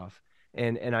this stuff,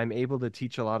 and I'm able to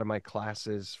teach a lot of my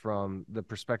classes from the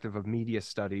perspective of media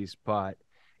studies, but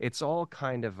it's all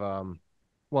kind of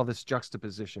well, this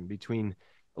juxtaposition between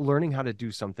learning how to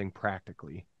do something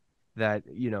practically, that,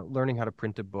 learning how to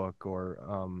print a book or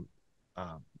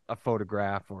uh, a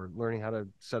photograph, or learning how to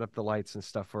set up the lights and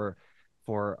stuff for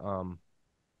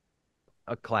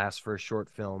a class for a short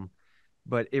film.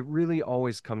 But it really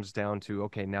always comes down to,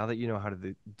 okay, now that you know how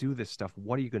to do this stuff,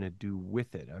 what are you going to do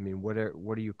with it? I mean, what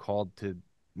are you called to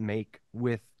make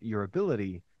with your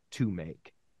ability to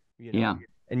make? You know, Yeah.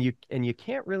 and you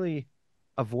can't really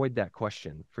avoid that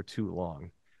question for too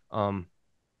long. Um,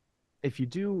 if you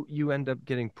do, you end up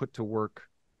getting put to work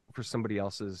for somebody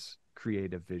else's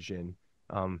creative vision.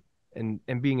 And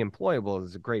being employable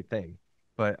is a great thing,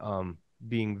 but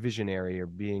being visionary, or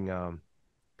being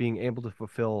able to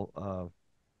fulfill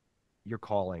your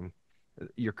calling,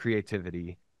 your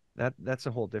creativity, that's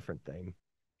a whole different thing.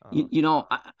 You, Uh, you know,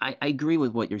 I agree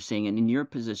with what you're saying. And in your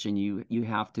position, you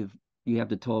have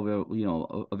to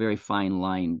toe a very fine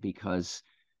line because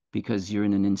you're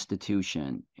in an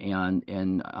institution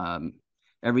and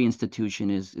every institution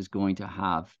is going to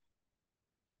have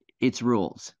its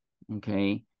rules.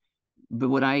 Okay. But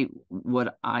what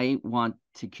I want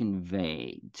to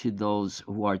convey to those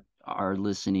who are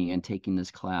listening and taking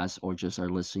this class, or just are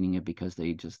listening it because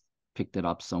they just picked it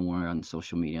up somewhere on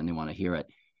social media and they want to hear it,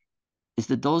 is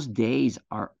that those days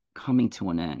are coming to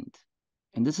an end.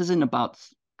 And this isn't about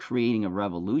creating a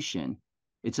revolution.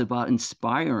 It's about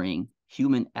inspiring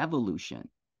human evolution.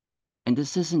 And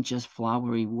this isn't just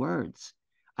flowery words.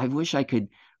 I wish I could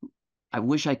I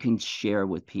wish I can share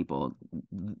with people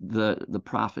the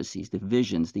prophecies, the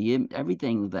visions, the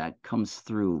everything that comes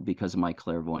through because of my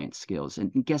clairvoyant skills.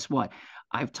 And guess what?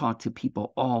 I've talked to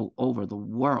people all over the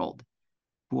world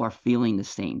who are feeling the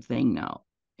same thing now.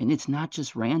 And it's not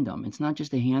just random. It's not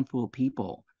just a handful of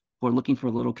people who are looking for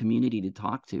a little community to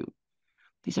talk to.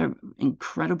 These are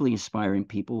incredibly inspiring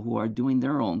people who are doing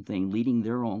their own thing, leading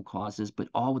their own causes, but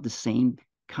all with the same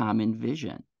common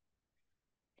vision.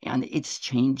 And it's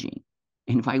changing.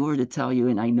 And if I were to tell you,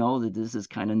 and I know that this is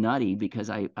kind of nutty because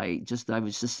I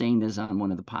was just saying this on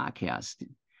one of the podcasts.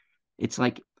 It's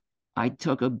like I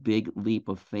took a big leap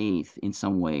of faith in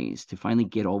some ways to finally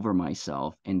get over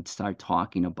myself and start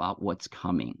talking about what's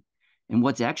coming and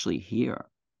what's actually here.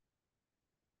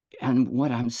 And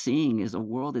what I'm seeing is a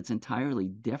world that's entirely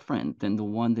different than the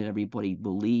one that everybody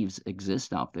believes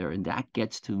exists out there. And that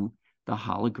gets to the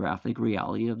holographic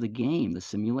reality of the game, the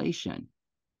simulation.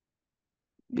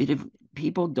 If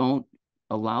people don't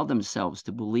allow themselves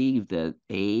to believe that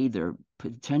A, they're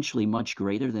potentially much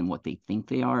greater than what they think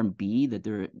they are, and B, that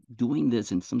they're doing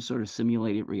this in some sort of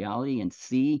simulated reality, and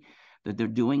C, that they're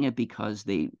doing it because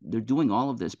they're doing all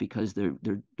of this because they're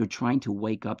trying to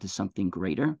wake up to something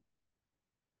greater,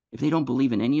 If they don't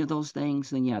believe in any of those things,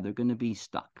 then yeah, they're going to be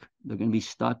stuck. They're going to be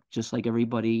stuck just like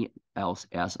everybody else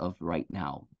as of right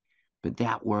now. But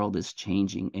that world is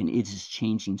changing, and it is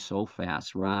changing so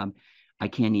fast, Rob. I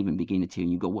can't even begin to tell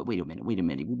you. You go, wait a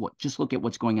minute. What? Just look at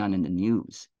what's going on in the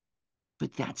news.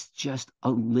 But that's just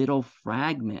a little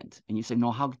fragment. And you say,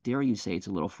 no, how dare you say it's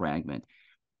a little fragment?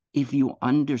 If you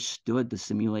understood the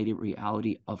simulated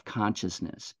reality of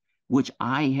consciousness, which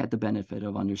I had the benefit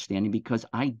of understanding because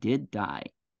I did die,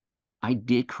 I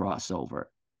did cross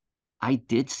over, I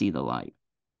did see the light,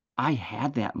 I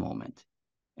had that moment,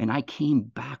 and I came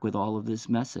back with all of this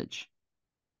message.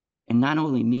 And not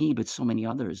only me, but so many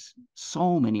others,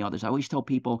 so many others. I always tell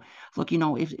people, look,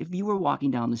 if you were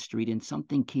walking down the street and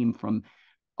something came from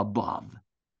above,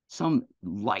 some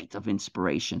light of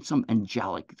inspiration, some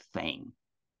angelic thing,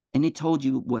 and it told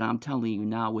you what I'm telling you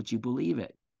now, would you believe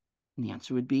it? And the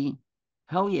answer would be,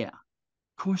 hell yeah,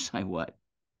 of course I would.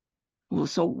 Well,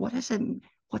 so what is it?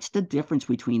 What's the difference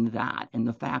between that and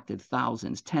the fact that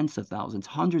thousands, tens of thousands,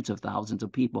 hundreds of thousands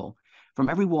of people from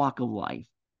every walk of life,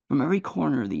 from every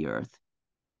corner of the earth,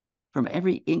 from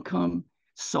every income,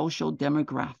 social,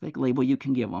 demographic label you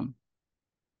can give them,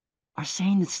 are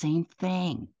saying the same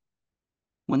thing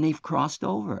when they've crossed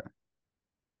over?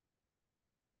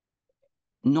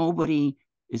 Nobody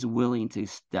is willing to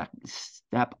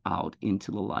step out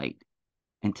into the light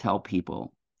and tell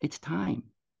people it's time.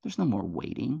 There's no more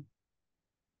waiting.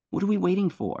 What are we waiting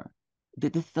for? The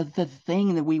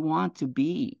thing that we want to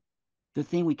be, the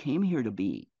thing we came here to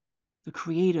be, the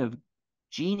creative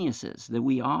geniuses that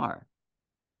we are.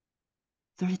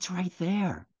 It's right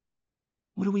there.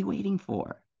 What are we waiting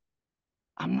for?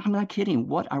 I'm not kidding.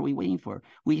 What are we waiting for?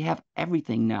 We have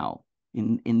everything now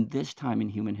in this time in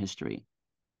human history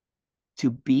to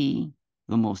be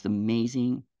the most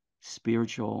amazing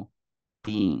spiritual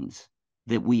beings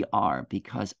that we are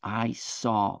because I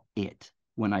saw it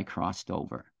when I crossed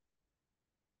over.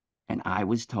 And I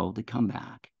was told to come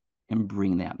back and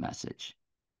bring that message.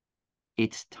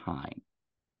 It's time.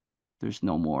 There's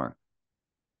no more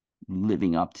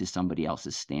living up to somebody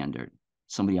else's standard,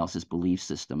 somebody else's belief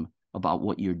system about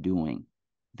what you're doing.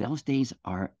 Those days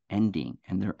are ending,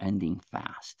 and they're ending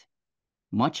fast.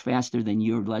 Much faster than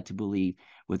you're led to believe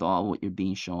with all what you're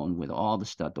being shown, with all the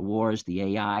stuff, the wars, the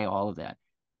AI, all of that.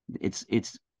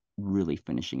 It's really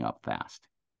finishing up fast.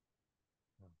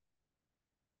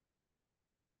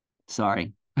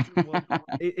 Sorry. Well,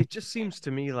 it just seems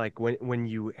to me like when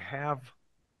you have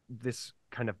this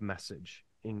kind of message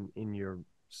in your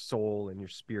soul and your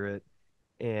spirit,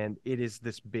 and it is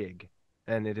this big,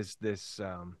 and it is this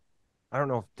I don't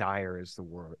know if dire is the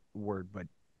word, but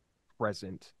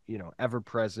present, ever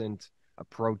present,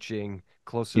 approaching,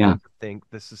 closer than Yeah. you think.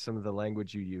 This is some of the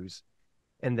language you use.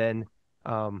 And then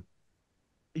um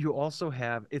you also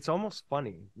have, it's almost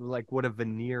funny like what a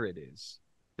veneer it is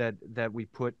that we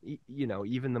put,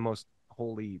 even the most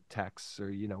holy texts,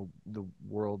 or the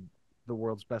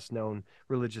world's best known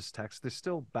religious texts, they're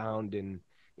still bound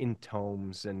in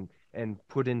tomes and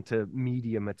put into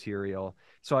media material.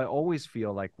 So I always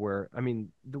feel like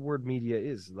the word media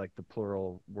is like the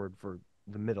plural word for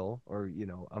the middle, or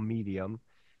a medium.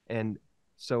 And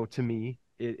so to me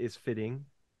it is fitting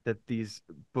that these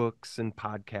books and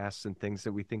podcasts and things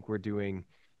that we think we're doing,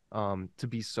 to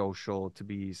be social, to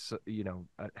be,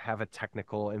 have a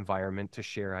technical environment to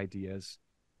share ideas,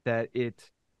 that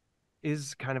it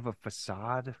is kind of a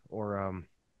facade, or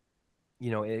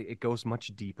it goes much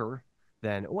deeper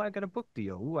than, oh, I got a book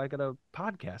deal, oh, I got a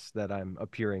podcast that I'm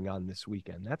appearing on this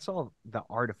weekend. That's all the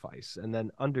artifice, and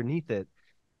then underneath it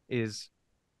is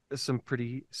some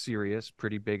pretty serious,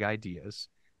 pretty big ideas.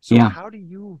 So Yeah. how do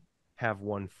you have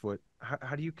one foot?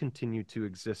 How do you continue to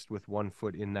exist with one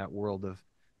foot in that world of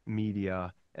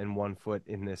media and one foot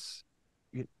in this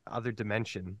other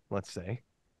dimension, let's say?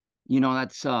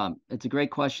 That's it's a great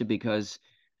question because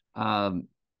um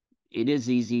it is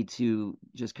easy to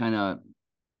just kind of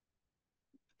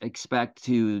expect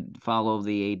to follow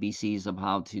the ABCs of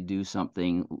how to do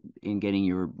something in getting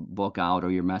your book out or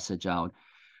your message out.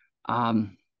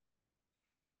 Um,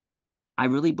 I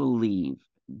really believe,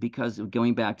 because of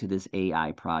going back to this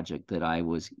AI project that I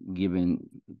was given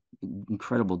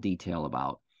incredible detail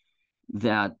about,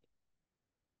 that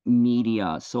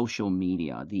media, social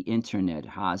media, the internet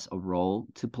has a role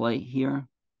to play here,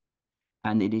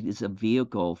 and it is a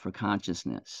vehicle for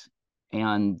consciousness.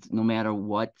 And no matter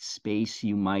what space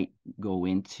you might go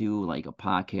into, like a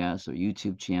podcast or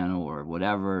YouTube channel or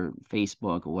whatever,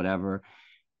 Facebook or whatever,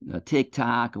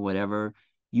 TikTok or whatever,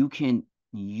 you can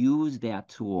use that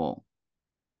tool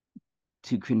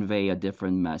to convey a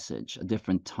different message, a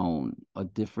different tone, a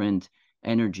different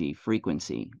energy,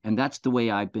 frequency. And that's the way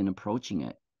I've been approaching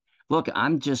it. Look,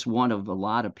 I'm just one of a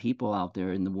lot of people out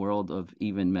there in the world of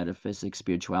even metaphysics,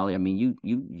 spirituality. I mean,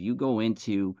 you go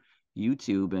into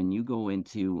YouTube and you go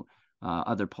into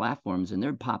other platforms, and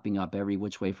they're popping up every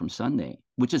which way from Sunday,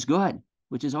 which is good,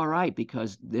 which is all right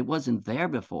because it wasn't there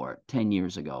before 10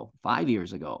 years ago, 5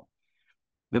 years ago.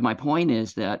 But my point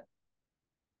is that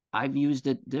I've used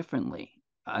it differently.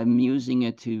 I'm using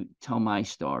it to tell my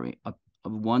story,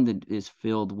 one that is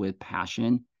filled with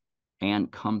passion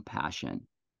and compassion.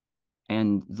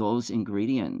 And those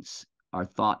ingredients are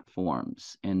thought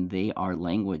forms and they are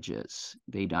languages.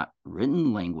 They're not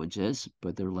written languages,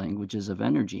 but they're languages of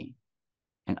energy.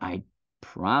 And I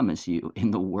promise you,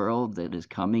 in the world that is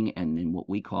coming and in what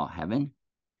we call heaven,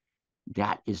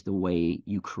 that is the way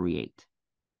you create.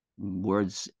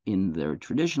 Words in their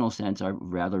traditional sense are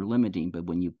rather limiting, but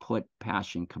when you put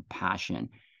passion, compassion,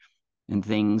 and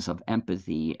things of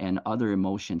empathy and other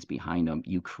emotions behind them,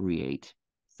 you create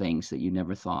things that you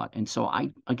never thought. And so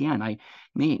I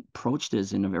may approach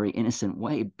this in a very innocent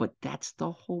way, but that's the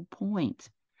whole point.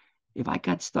 If I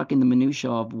got stuck in the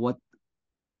minutia of what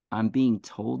I'm being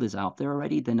told is out there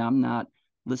already, then I'm not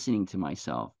listening to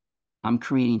myself. I'm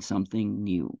creating something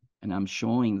new. And I'm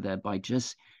showing that by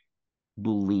just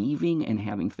believing and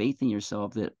having faith in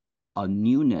yourself that a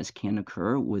newness can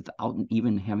occur without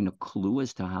even having a clue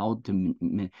as to how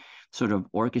to sort of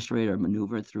orchestrate or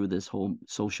maneuver through this whole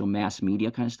social mass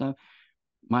media kind of stuff.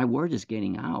 My word is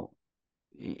getting out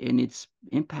and it's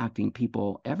impacting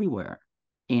people everywhere.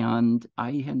 And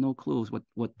I had no clues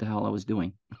what the hell I was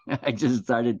doing. I just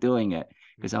started doing it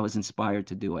because I was inspired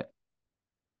to do it.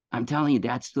 I'm telling you,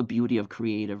 that's the beauty of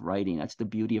creative writing. That's the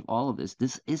beauty of all of this.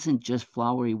 This isn't just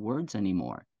flowery words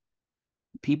anymore.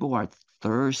 People are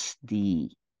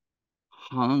thirsty,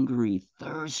 hungry,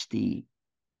 thirsty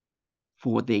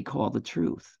for what they call the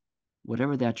truth,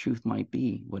 whatever that truth might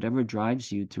be, whatever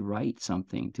drives you to write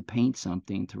something, to paint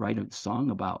something, to write a song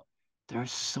about. They're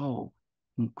so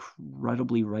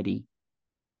incredibly ready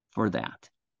for that.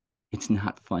 It's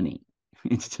not funny.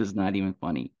 It's just not even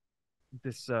funny.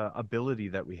 This ability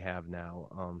that we have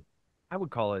now, I would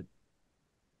call it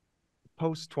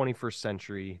post 21st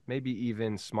century, maybe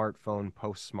even smartphone,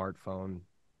 post smartphone,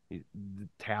 the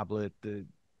tablet, the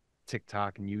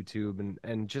TikTok and YouTube,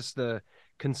 and just the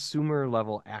consumer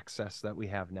level access that we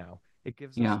have now. It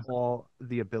gives us Yeah. all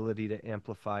the ability to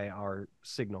amplify our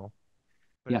signal,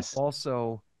 but it Yes.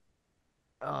 also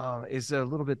is a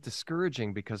little bit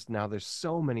discouraging because now there's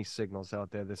so many signals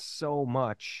out there. There's so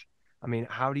much. I mean,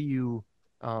 how do you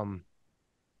um,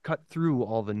 cut through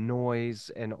all the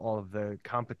noise and all of the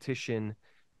competition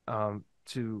um,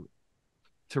 to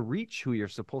reach who you're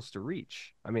supposed to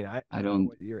reach? I mean, I I don't know don't,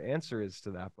 what your answer is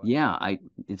to that, but yeah,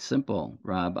 it's simple,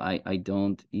 Rob. I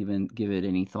don't even give it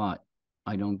any thought.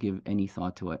 I don't give any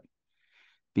thought to it.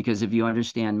 Because if you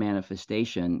understand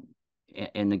manifestation,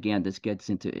 and again, this gets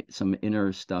into some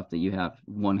inner stuff that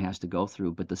one has to go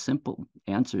through. But the simple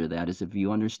answer to that is if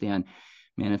you understand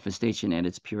manifestation at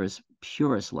its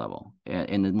purest level,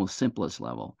 and the most simplest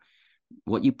level,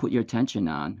 what you put your attention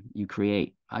on, you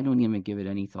create. I don't even give it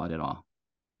any thought at all.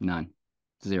 None.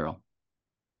 Zero.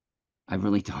 I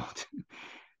really don't.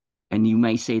 And you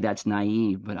may say that's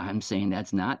naive, but I'm saying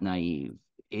that's not naive.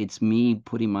 It's me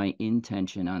putting my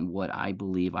intention on what I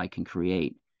believe I can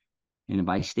create. And if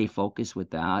I stay focused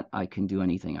with that, I can do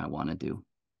anything I want to do.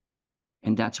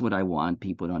 And that's what I want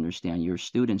people to understand, your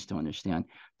students to understand.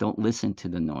 Don't listen to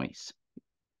the noise.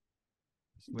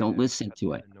 this way Don't to listen cut to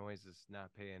through it. the noise is not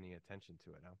pay any attention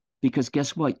to it, huh? Because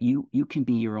guess what? You can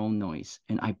be your own noise.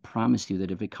 And I promise you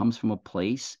that if it comes from a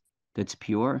place that's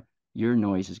pure, your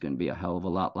noise is going to be a hell of a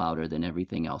lot louder than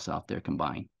everything else out there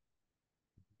combined.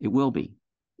 It will be.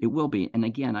 It will be. And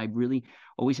again, I really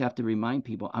always have to remind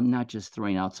people I'm not just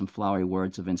throwing out some flowery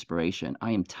words of inspiration.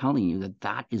 I am telling you that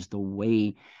that is the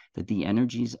way that the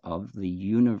energies of the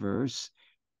universe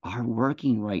are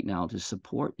working right now to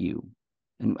support you.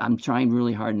 And I'm trying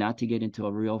really hard not to get into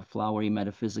a real flowery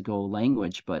metaphysical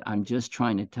language, but I'm just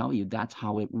trying to tell you that's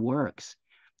how it works.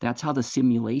 That's how the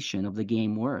simulation of the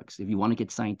game works. If you want to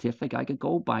get scientific, I could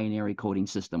go binary coding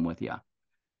system with you.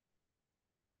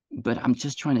 But I'm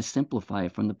just trying to simplify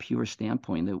it from the pure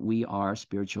standpoint that we are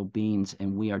spiritual beings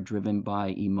and we are driven by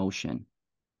emotion.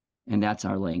 And that's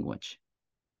our language.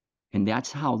 And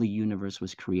that's how the universe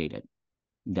was created.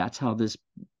 That's how this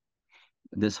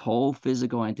whole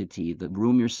physical entity, the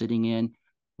room you're sitting in,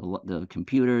 the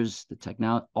computers, the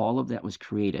technology, all of that was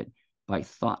created by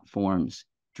thought forms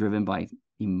driven by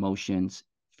emotions,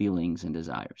 feelings, and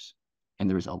desires. And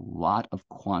there's a lot of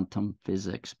quantum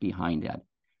physics behind that,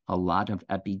 a lot of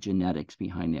epigenetics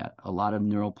behind that, a lot of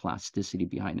neuroplasticity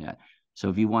behind that. So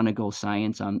if you want to go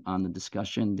science on the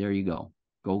discussion, there you go.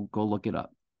 Go look it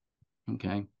up.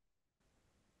 Okay.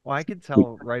 Well, I could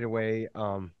tell right away.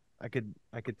 I could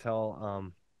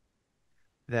tell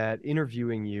that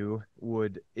interviewing you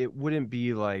wouldn't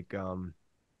be like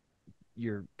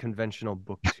your conventional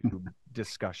booktube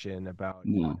discussion about,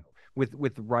 No.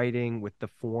 with writing, with the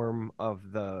form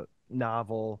of the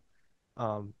novel.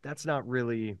 That's not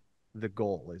really the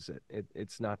goal, is it?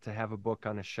 It's not to have a book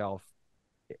on a shelf.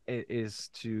 It is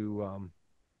to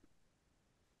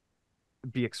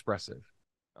be expressive.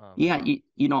 Um, Yeah,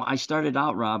 I started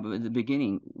out, Rob, at the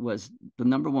beginning was the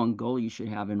number one goal you should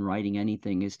have in writing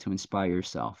anything is to inspire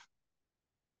yourself.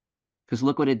 Because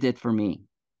look what it did for me.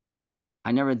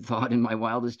 I never thought in my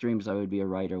wildest dreams I would be a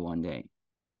writer one day.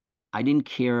 I didn't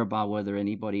care about whether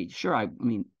anybody, sure, I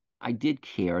mean, I did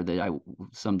care that I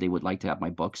someday would like to have my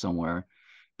book somewhere,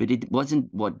 but it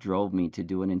wasn't what drove me to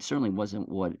do it, and certainly wasn't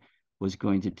what was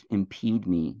going to impede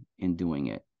me in doing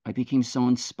it. I became so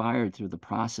inspired through the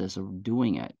process of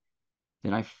doing it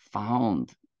that I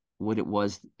found what it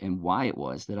was and why it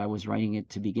was that I was writing it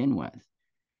to begin with.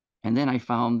 And then I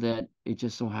found that it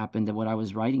just so happened that what I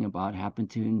was writing about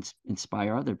happened to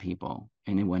inspire other people.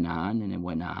 And it went on and it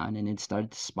went on and it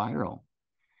started to spiral.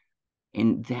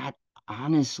 And that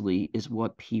honestly is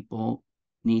what people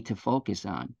need to focus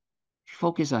on.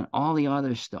 Focus on all the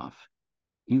other stuff.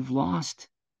 You've lost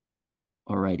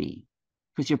already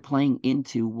because you're playing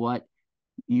into what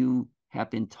you have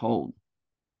been told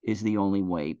is the only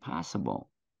way possible.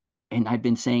 And I've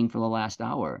been saying for the last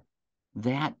hour,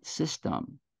 that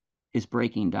system is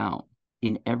breaking down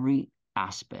in every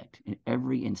aspect, in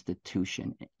every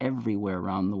institution, everywhere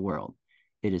around the world.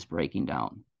 It is breaking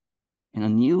down. And a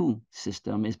new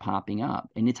system is popping up.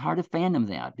 And it's hard to fathom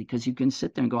that because you can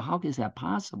sit there and go, how is that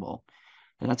possible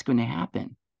that that's going to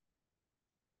happen?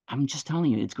 I'm just telling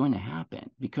you, it's going to happen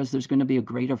because there's going to be a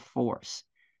greater force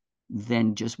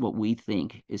than just what we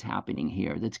think is happening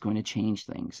here that's going to change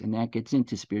things. And that gets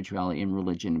into spirituality and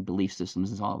religion and belief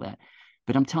systems and all that.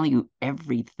 But I'm telling you,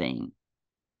 everything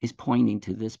is pointing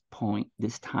to this point,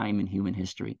 this time in human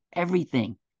history.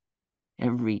 Everything,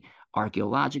 every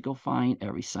archaeological find,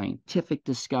 every scientific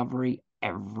discovery,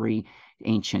 every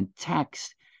ancient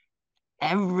text,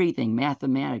 everything,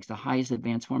 mathematics, the highest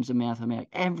advanced forms of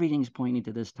mathematics, everything's pointing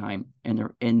to this time.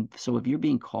 And so if you're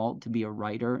being called to be a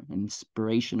writer, an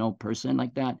inspirational person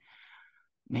like that,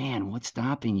 man, what's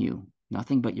stopping you?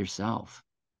 Nothing but yourself.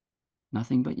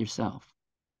 Nothing but yourself.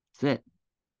 That's it.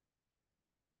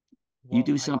 You well,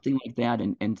 do I something like that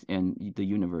and the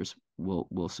universe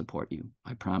will support you.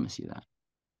 I promise you that.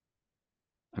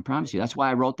 I I promise you. That's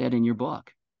why I wrote that in your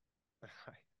book.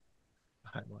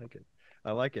 I like it.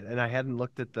 I like it. And I hadn't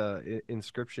looked at the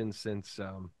inscription since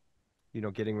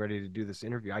getting ready to do this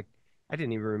interview. I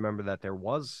didn't even remember that there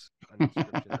was an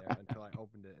inscription there until I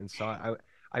opened it and saw it.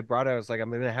 I brought it. I was like, I'm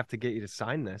gonna have to get you to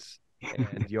sign this,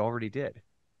 and you already did.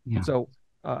 Yeah. So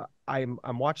I'm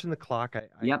watching the clock. I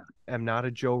Yep. am not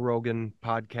a Joe Rogan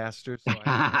podcaster,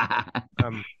 so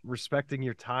I'm respecting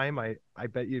your time. I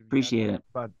bet you've got Appreciate it.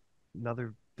 about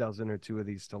another dozen or two of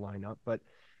these to line up. But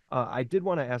I did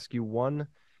want to ask you one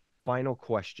final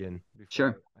question before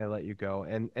Sure. I let you go.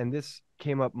 And this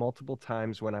came up multiple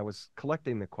times when I was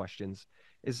collecting the questions,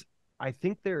 is I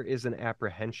think there is an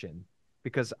apprehension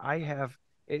because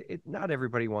not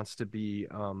everybody wants to be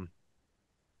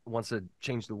wants to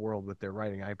change the world with their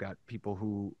writing. I've got people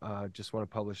who just want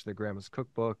to publish their grandma's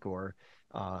cookbook, or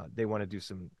they want to do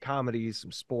some comedies,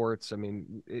 some sports. I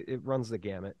mean, it runs the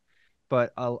gamut.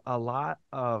 But a lot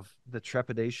of the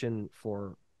trepidation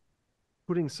for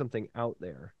putting something out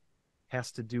there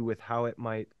has to do with how it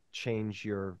might change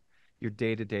your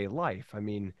day-to-day life. I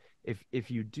mean,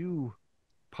 if you do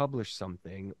publish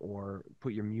something or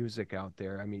put your music out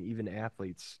there, I mean, even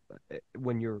athletes,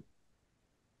 when you're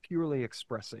purely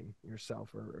expressing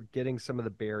yourself, or getting some of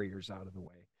the barriers out of the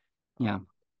way, Yeah.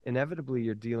 inevitably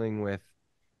you're dealing with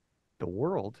the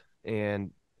world,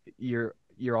 and you're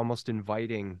almost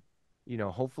inviting,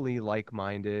 hopefully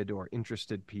like-minded or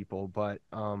interested people, but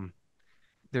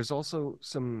there's also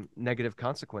some negative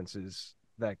consequences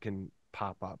that can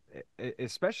pop up,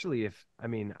 especially if, I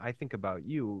mean, I think about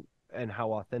you and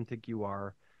how authentic you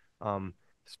are, um,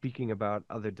 speaking about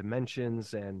other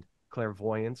dimensions and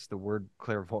clairvoyance. The word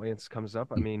clairvoyance comes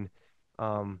up. I mean,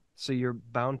 so you're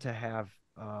bound to have,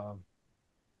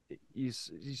 you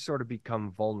sort of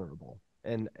become vulnerable.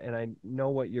 And I know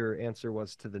what your answer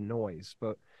was to the noise,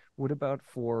 but what about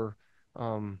for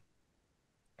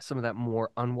some of that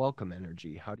more unwelcome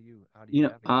energy? How do you You know,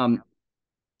 navigate that?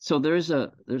 so there's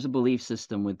a belief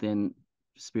system within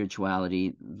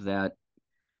spirituality that,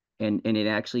 and it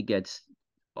actually gets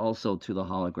also to the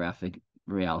holographic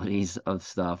realities of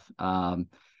stuff. And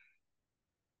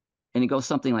it goes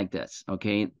something like this,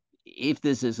 okay? If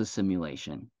this is a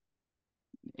simulation,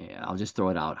 yeah, I'll just throw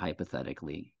it out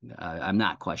hypothetically. I'm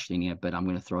not questioning it, but I'm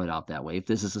going to throw it out that way. If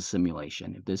this is a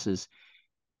simulation, if this is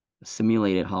a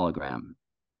simulated hologram,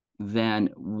 then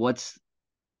what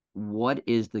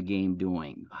is the game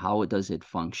doing? How does it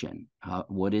function?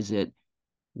 What is it?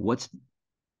 What's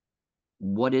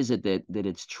what is it that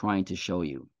it's trying to show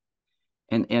you?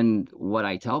 And what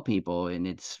I tell people, and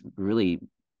it's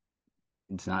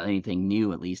not anything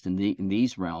new, at least in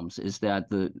these realms, is that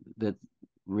the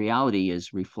reality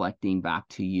is reflecting back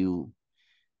to you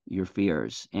your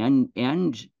fears and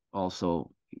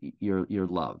also your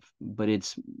love. But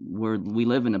we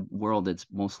live in a world that's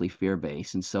mostly fear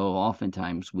based, and so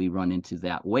oftentimes we run into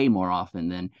that way more often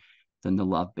than the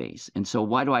love base. And so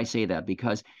why do I say that?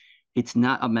 Because it's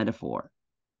not a metaphor.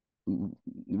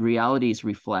 Reality is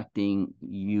reflecting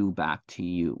you back to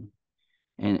you.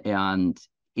 And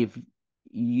if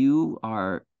you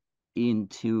are in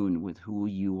tune with who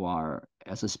you are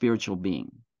as a spiritual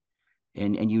being,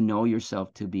 and you know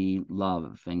yourself to be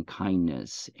love and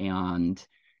kindness and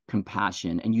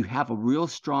compassion, and you have a real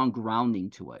strong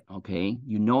grounding to it, okay?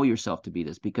 You know yourself to be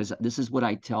this, because this is what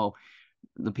I tell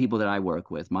the people that I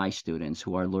work with, my students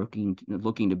who are looking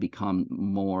to become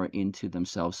more into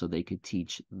themselves so they could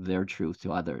teach their truth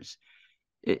to others.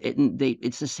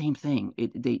 It's the same thing.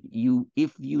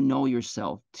 If you know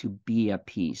yourself to be at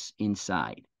peace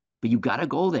inside, but you got to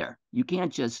go there. You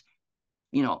can't just,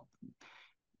 you know,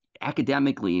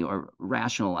 academically or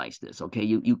rationalize this. Okay,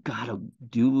 you got to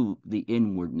do the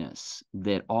inwardness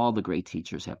that all the great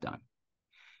teachers have done.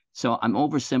 So I'm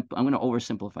going to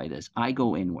oversimplify this. I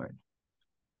go inward.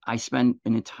 I spend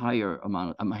an entire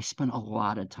amount of, I spend a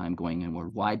lot of time going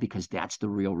inward. Why? Because that's the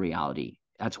real reality.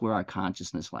 That's where our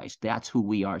consciousness lies. That's who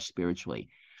we are spiritually.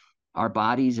 Our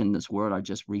bodies in this world are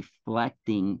just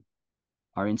reflecting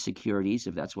our insecurities,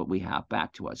 if that's what we have,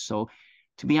 back to us. So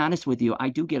to be honest with you, I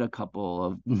do get a couple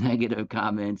of negative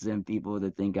comments and people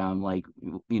that think I'm like,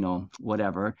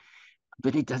 whatever,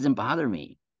 but it doesn't bother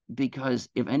me, because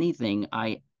if anything,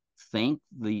 I thank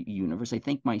the universe. I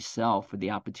thank myself for the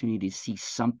opportunity to see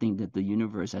something that the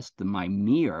universe, as my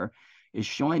mirror, is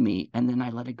showing me, and then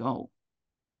I let it go.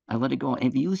 I let it go. And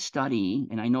if you study,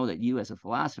 and I know that you as a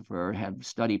philosopher have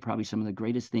studied probably some of the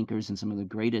greatest thinkers and some of the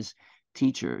greatest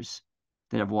teachers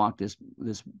that have walked this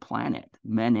planet,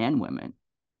 men and women,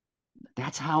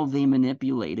 that's how they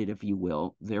manipulated, if you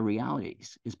will, their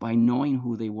realities, is by knowing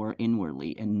who they were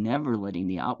inwardly and never letting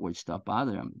the outward stuff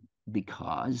bother them.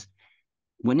 Because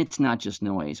when it's not just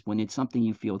noise, when it's something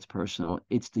you feel it's personal,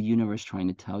 it's the universe trying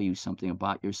to tell you something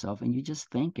about yourself, and you just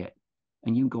think it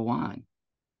and you go on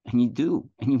and you do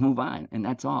and you move on, and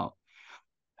that's all.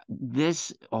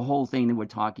 This a whole thing that we're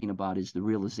talking about is the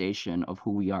realization of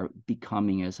who we are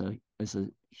becoming as a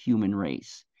human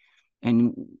race.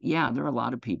 And yeah, there are a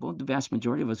lot of people, the vast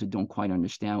majority of us, who don't quite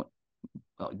understand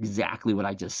exactly what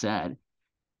I just said.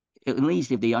 At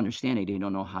least if they understand it, they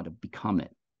don't know how to become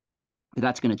it. But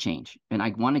that's going to change. And I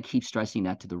want to keep stressing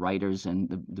that to the writers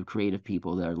and the creative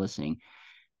people that are listening.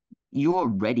 You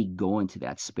already go into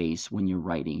that space when you're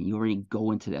writing. You already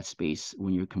go into that space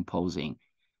when you're composing.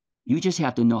 You just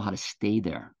have to know how to stay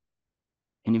there.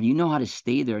 And if you know how to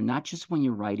stay there, not just when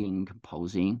you're writing and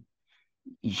composing,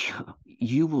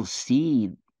 you will see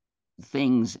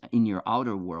things in your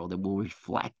outer world that will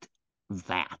reflect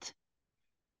that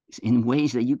in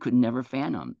ways that you could never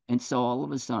fathom. And so all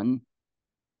of a sudden,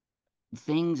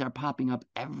 things are popping up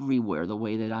everywhere the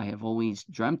way that I have always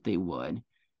dreamt they would.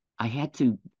 I had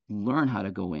to learn how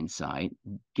to go inside,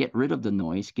 get rid of the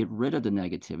noise, get rid of the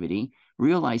negativity,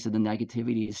 realize that the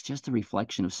negativity is just a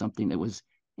reflection of something that was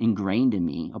ingrained in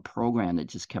me, a program that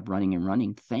just kept running and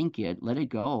running. Thank it, let it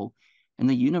go. And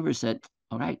the universe said,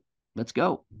 all right, let's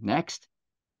go. Next.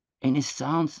 And it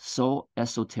sounds so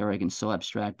esoteric and so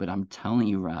abstract, but I'm telling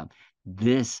you, Rob,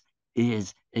 this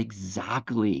is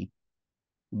exactly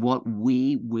what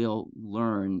we will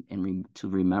learn and to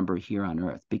remember here on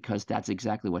earth, because that's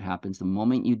exactly what happens the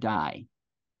moment you die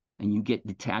and you get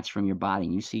detached from your body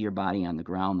and you see your body on the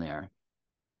ground there.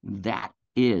 That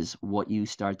is what you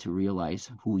start to realize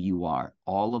who you are.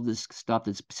 All of this stuff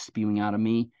that's spewing out of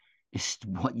me is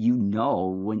what you know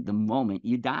when the moment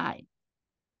you die.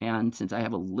 And since I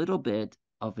have a little bit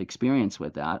of experience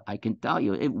with that, I can tell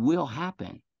you it will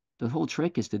happen. The whole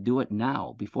trick is to do it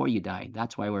now before you die.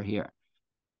 That's why we're here.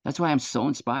 That's why I'm so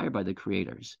inspired by the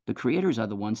creators. The creators are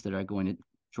the ones that are going to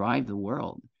drive the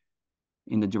world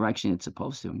in the direction it's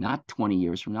supposed to, not 20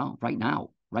 years from now, right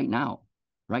now, right now.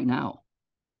 right now.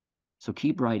 So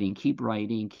keep writing, keep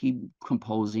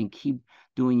composing, keep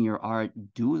doing your art,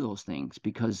 do those things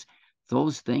because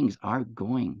those things are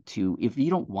going to, if you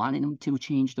don't want them to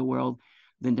change the world,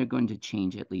 then they're going to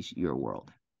change at least your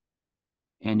world.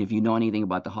 And if you know anything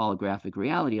about the holographic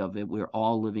reality of it, we're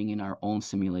all living in our own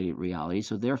simulated reality.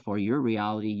 So therefore, your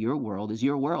reality, your world is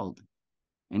your world.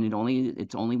 And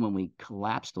it's only when we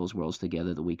collapse those worlds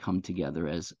together that we come together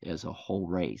as a whole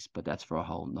race. But that's for a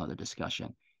whole nother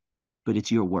discussion. But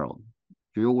it's your world.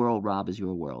 Your world, Rob, is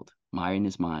your world. Mine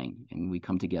is mine. And we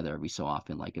come together every so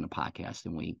often, like in a podcast,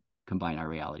 and we combine our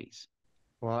realities.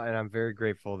 Well, and I'm very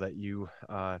grateful that you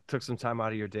took some time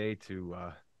out of your day to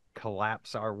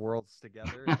collapse our worlds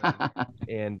together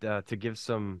and to give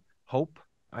some hope,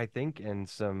 I think, and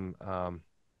some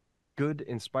good,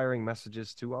 inspiring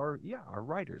messages to our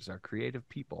writers, our creative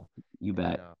people. You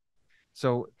And bet.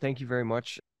 so thank you very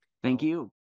much. Thank I'll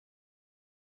you.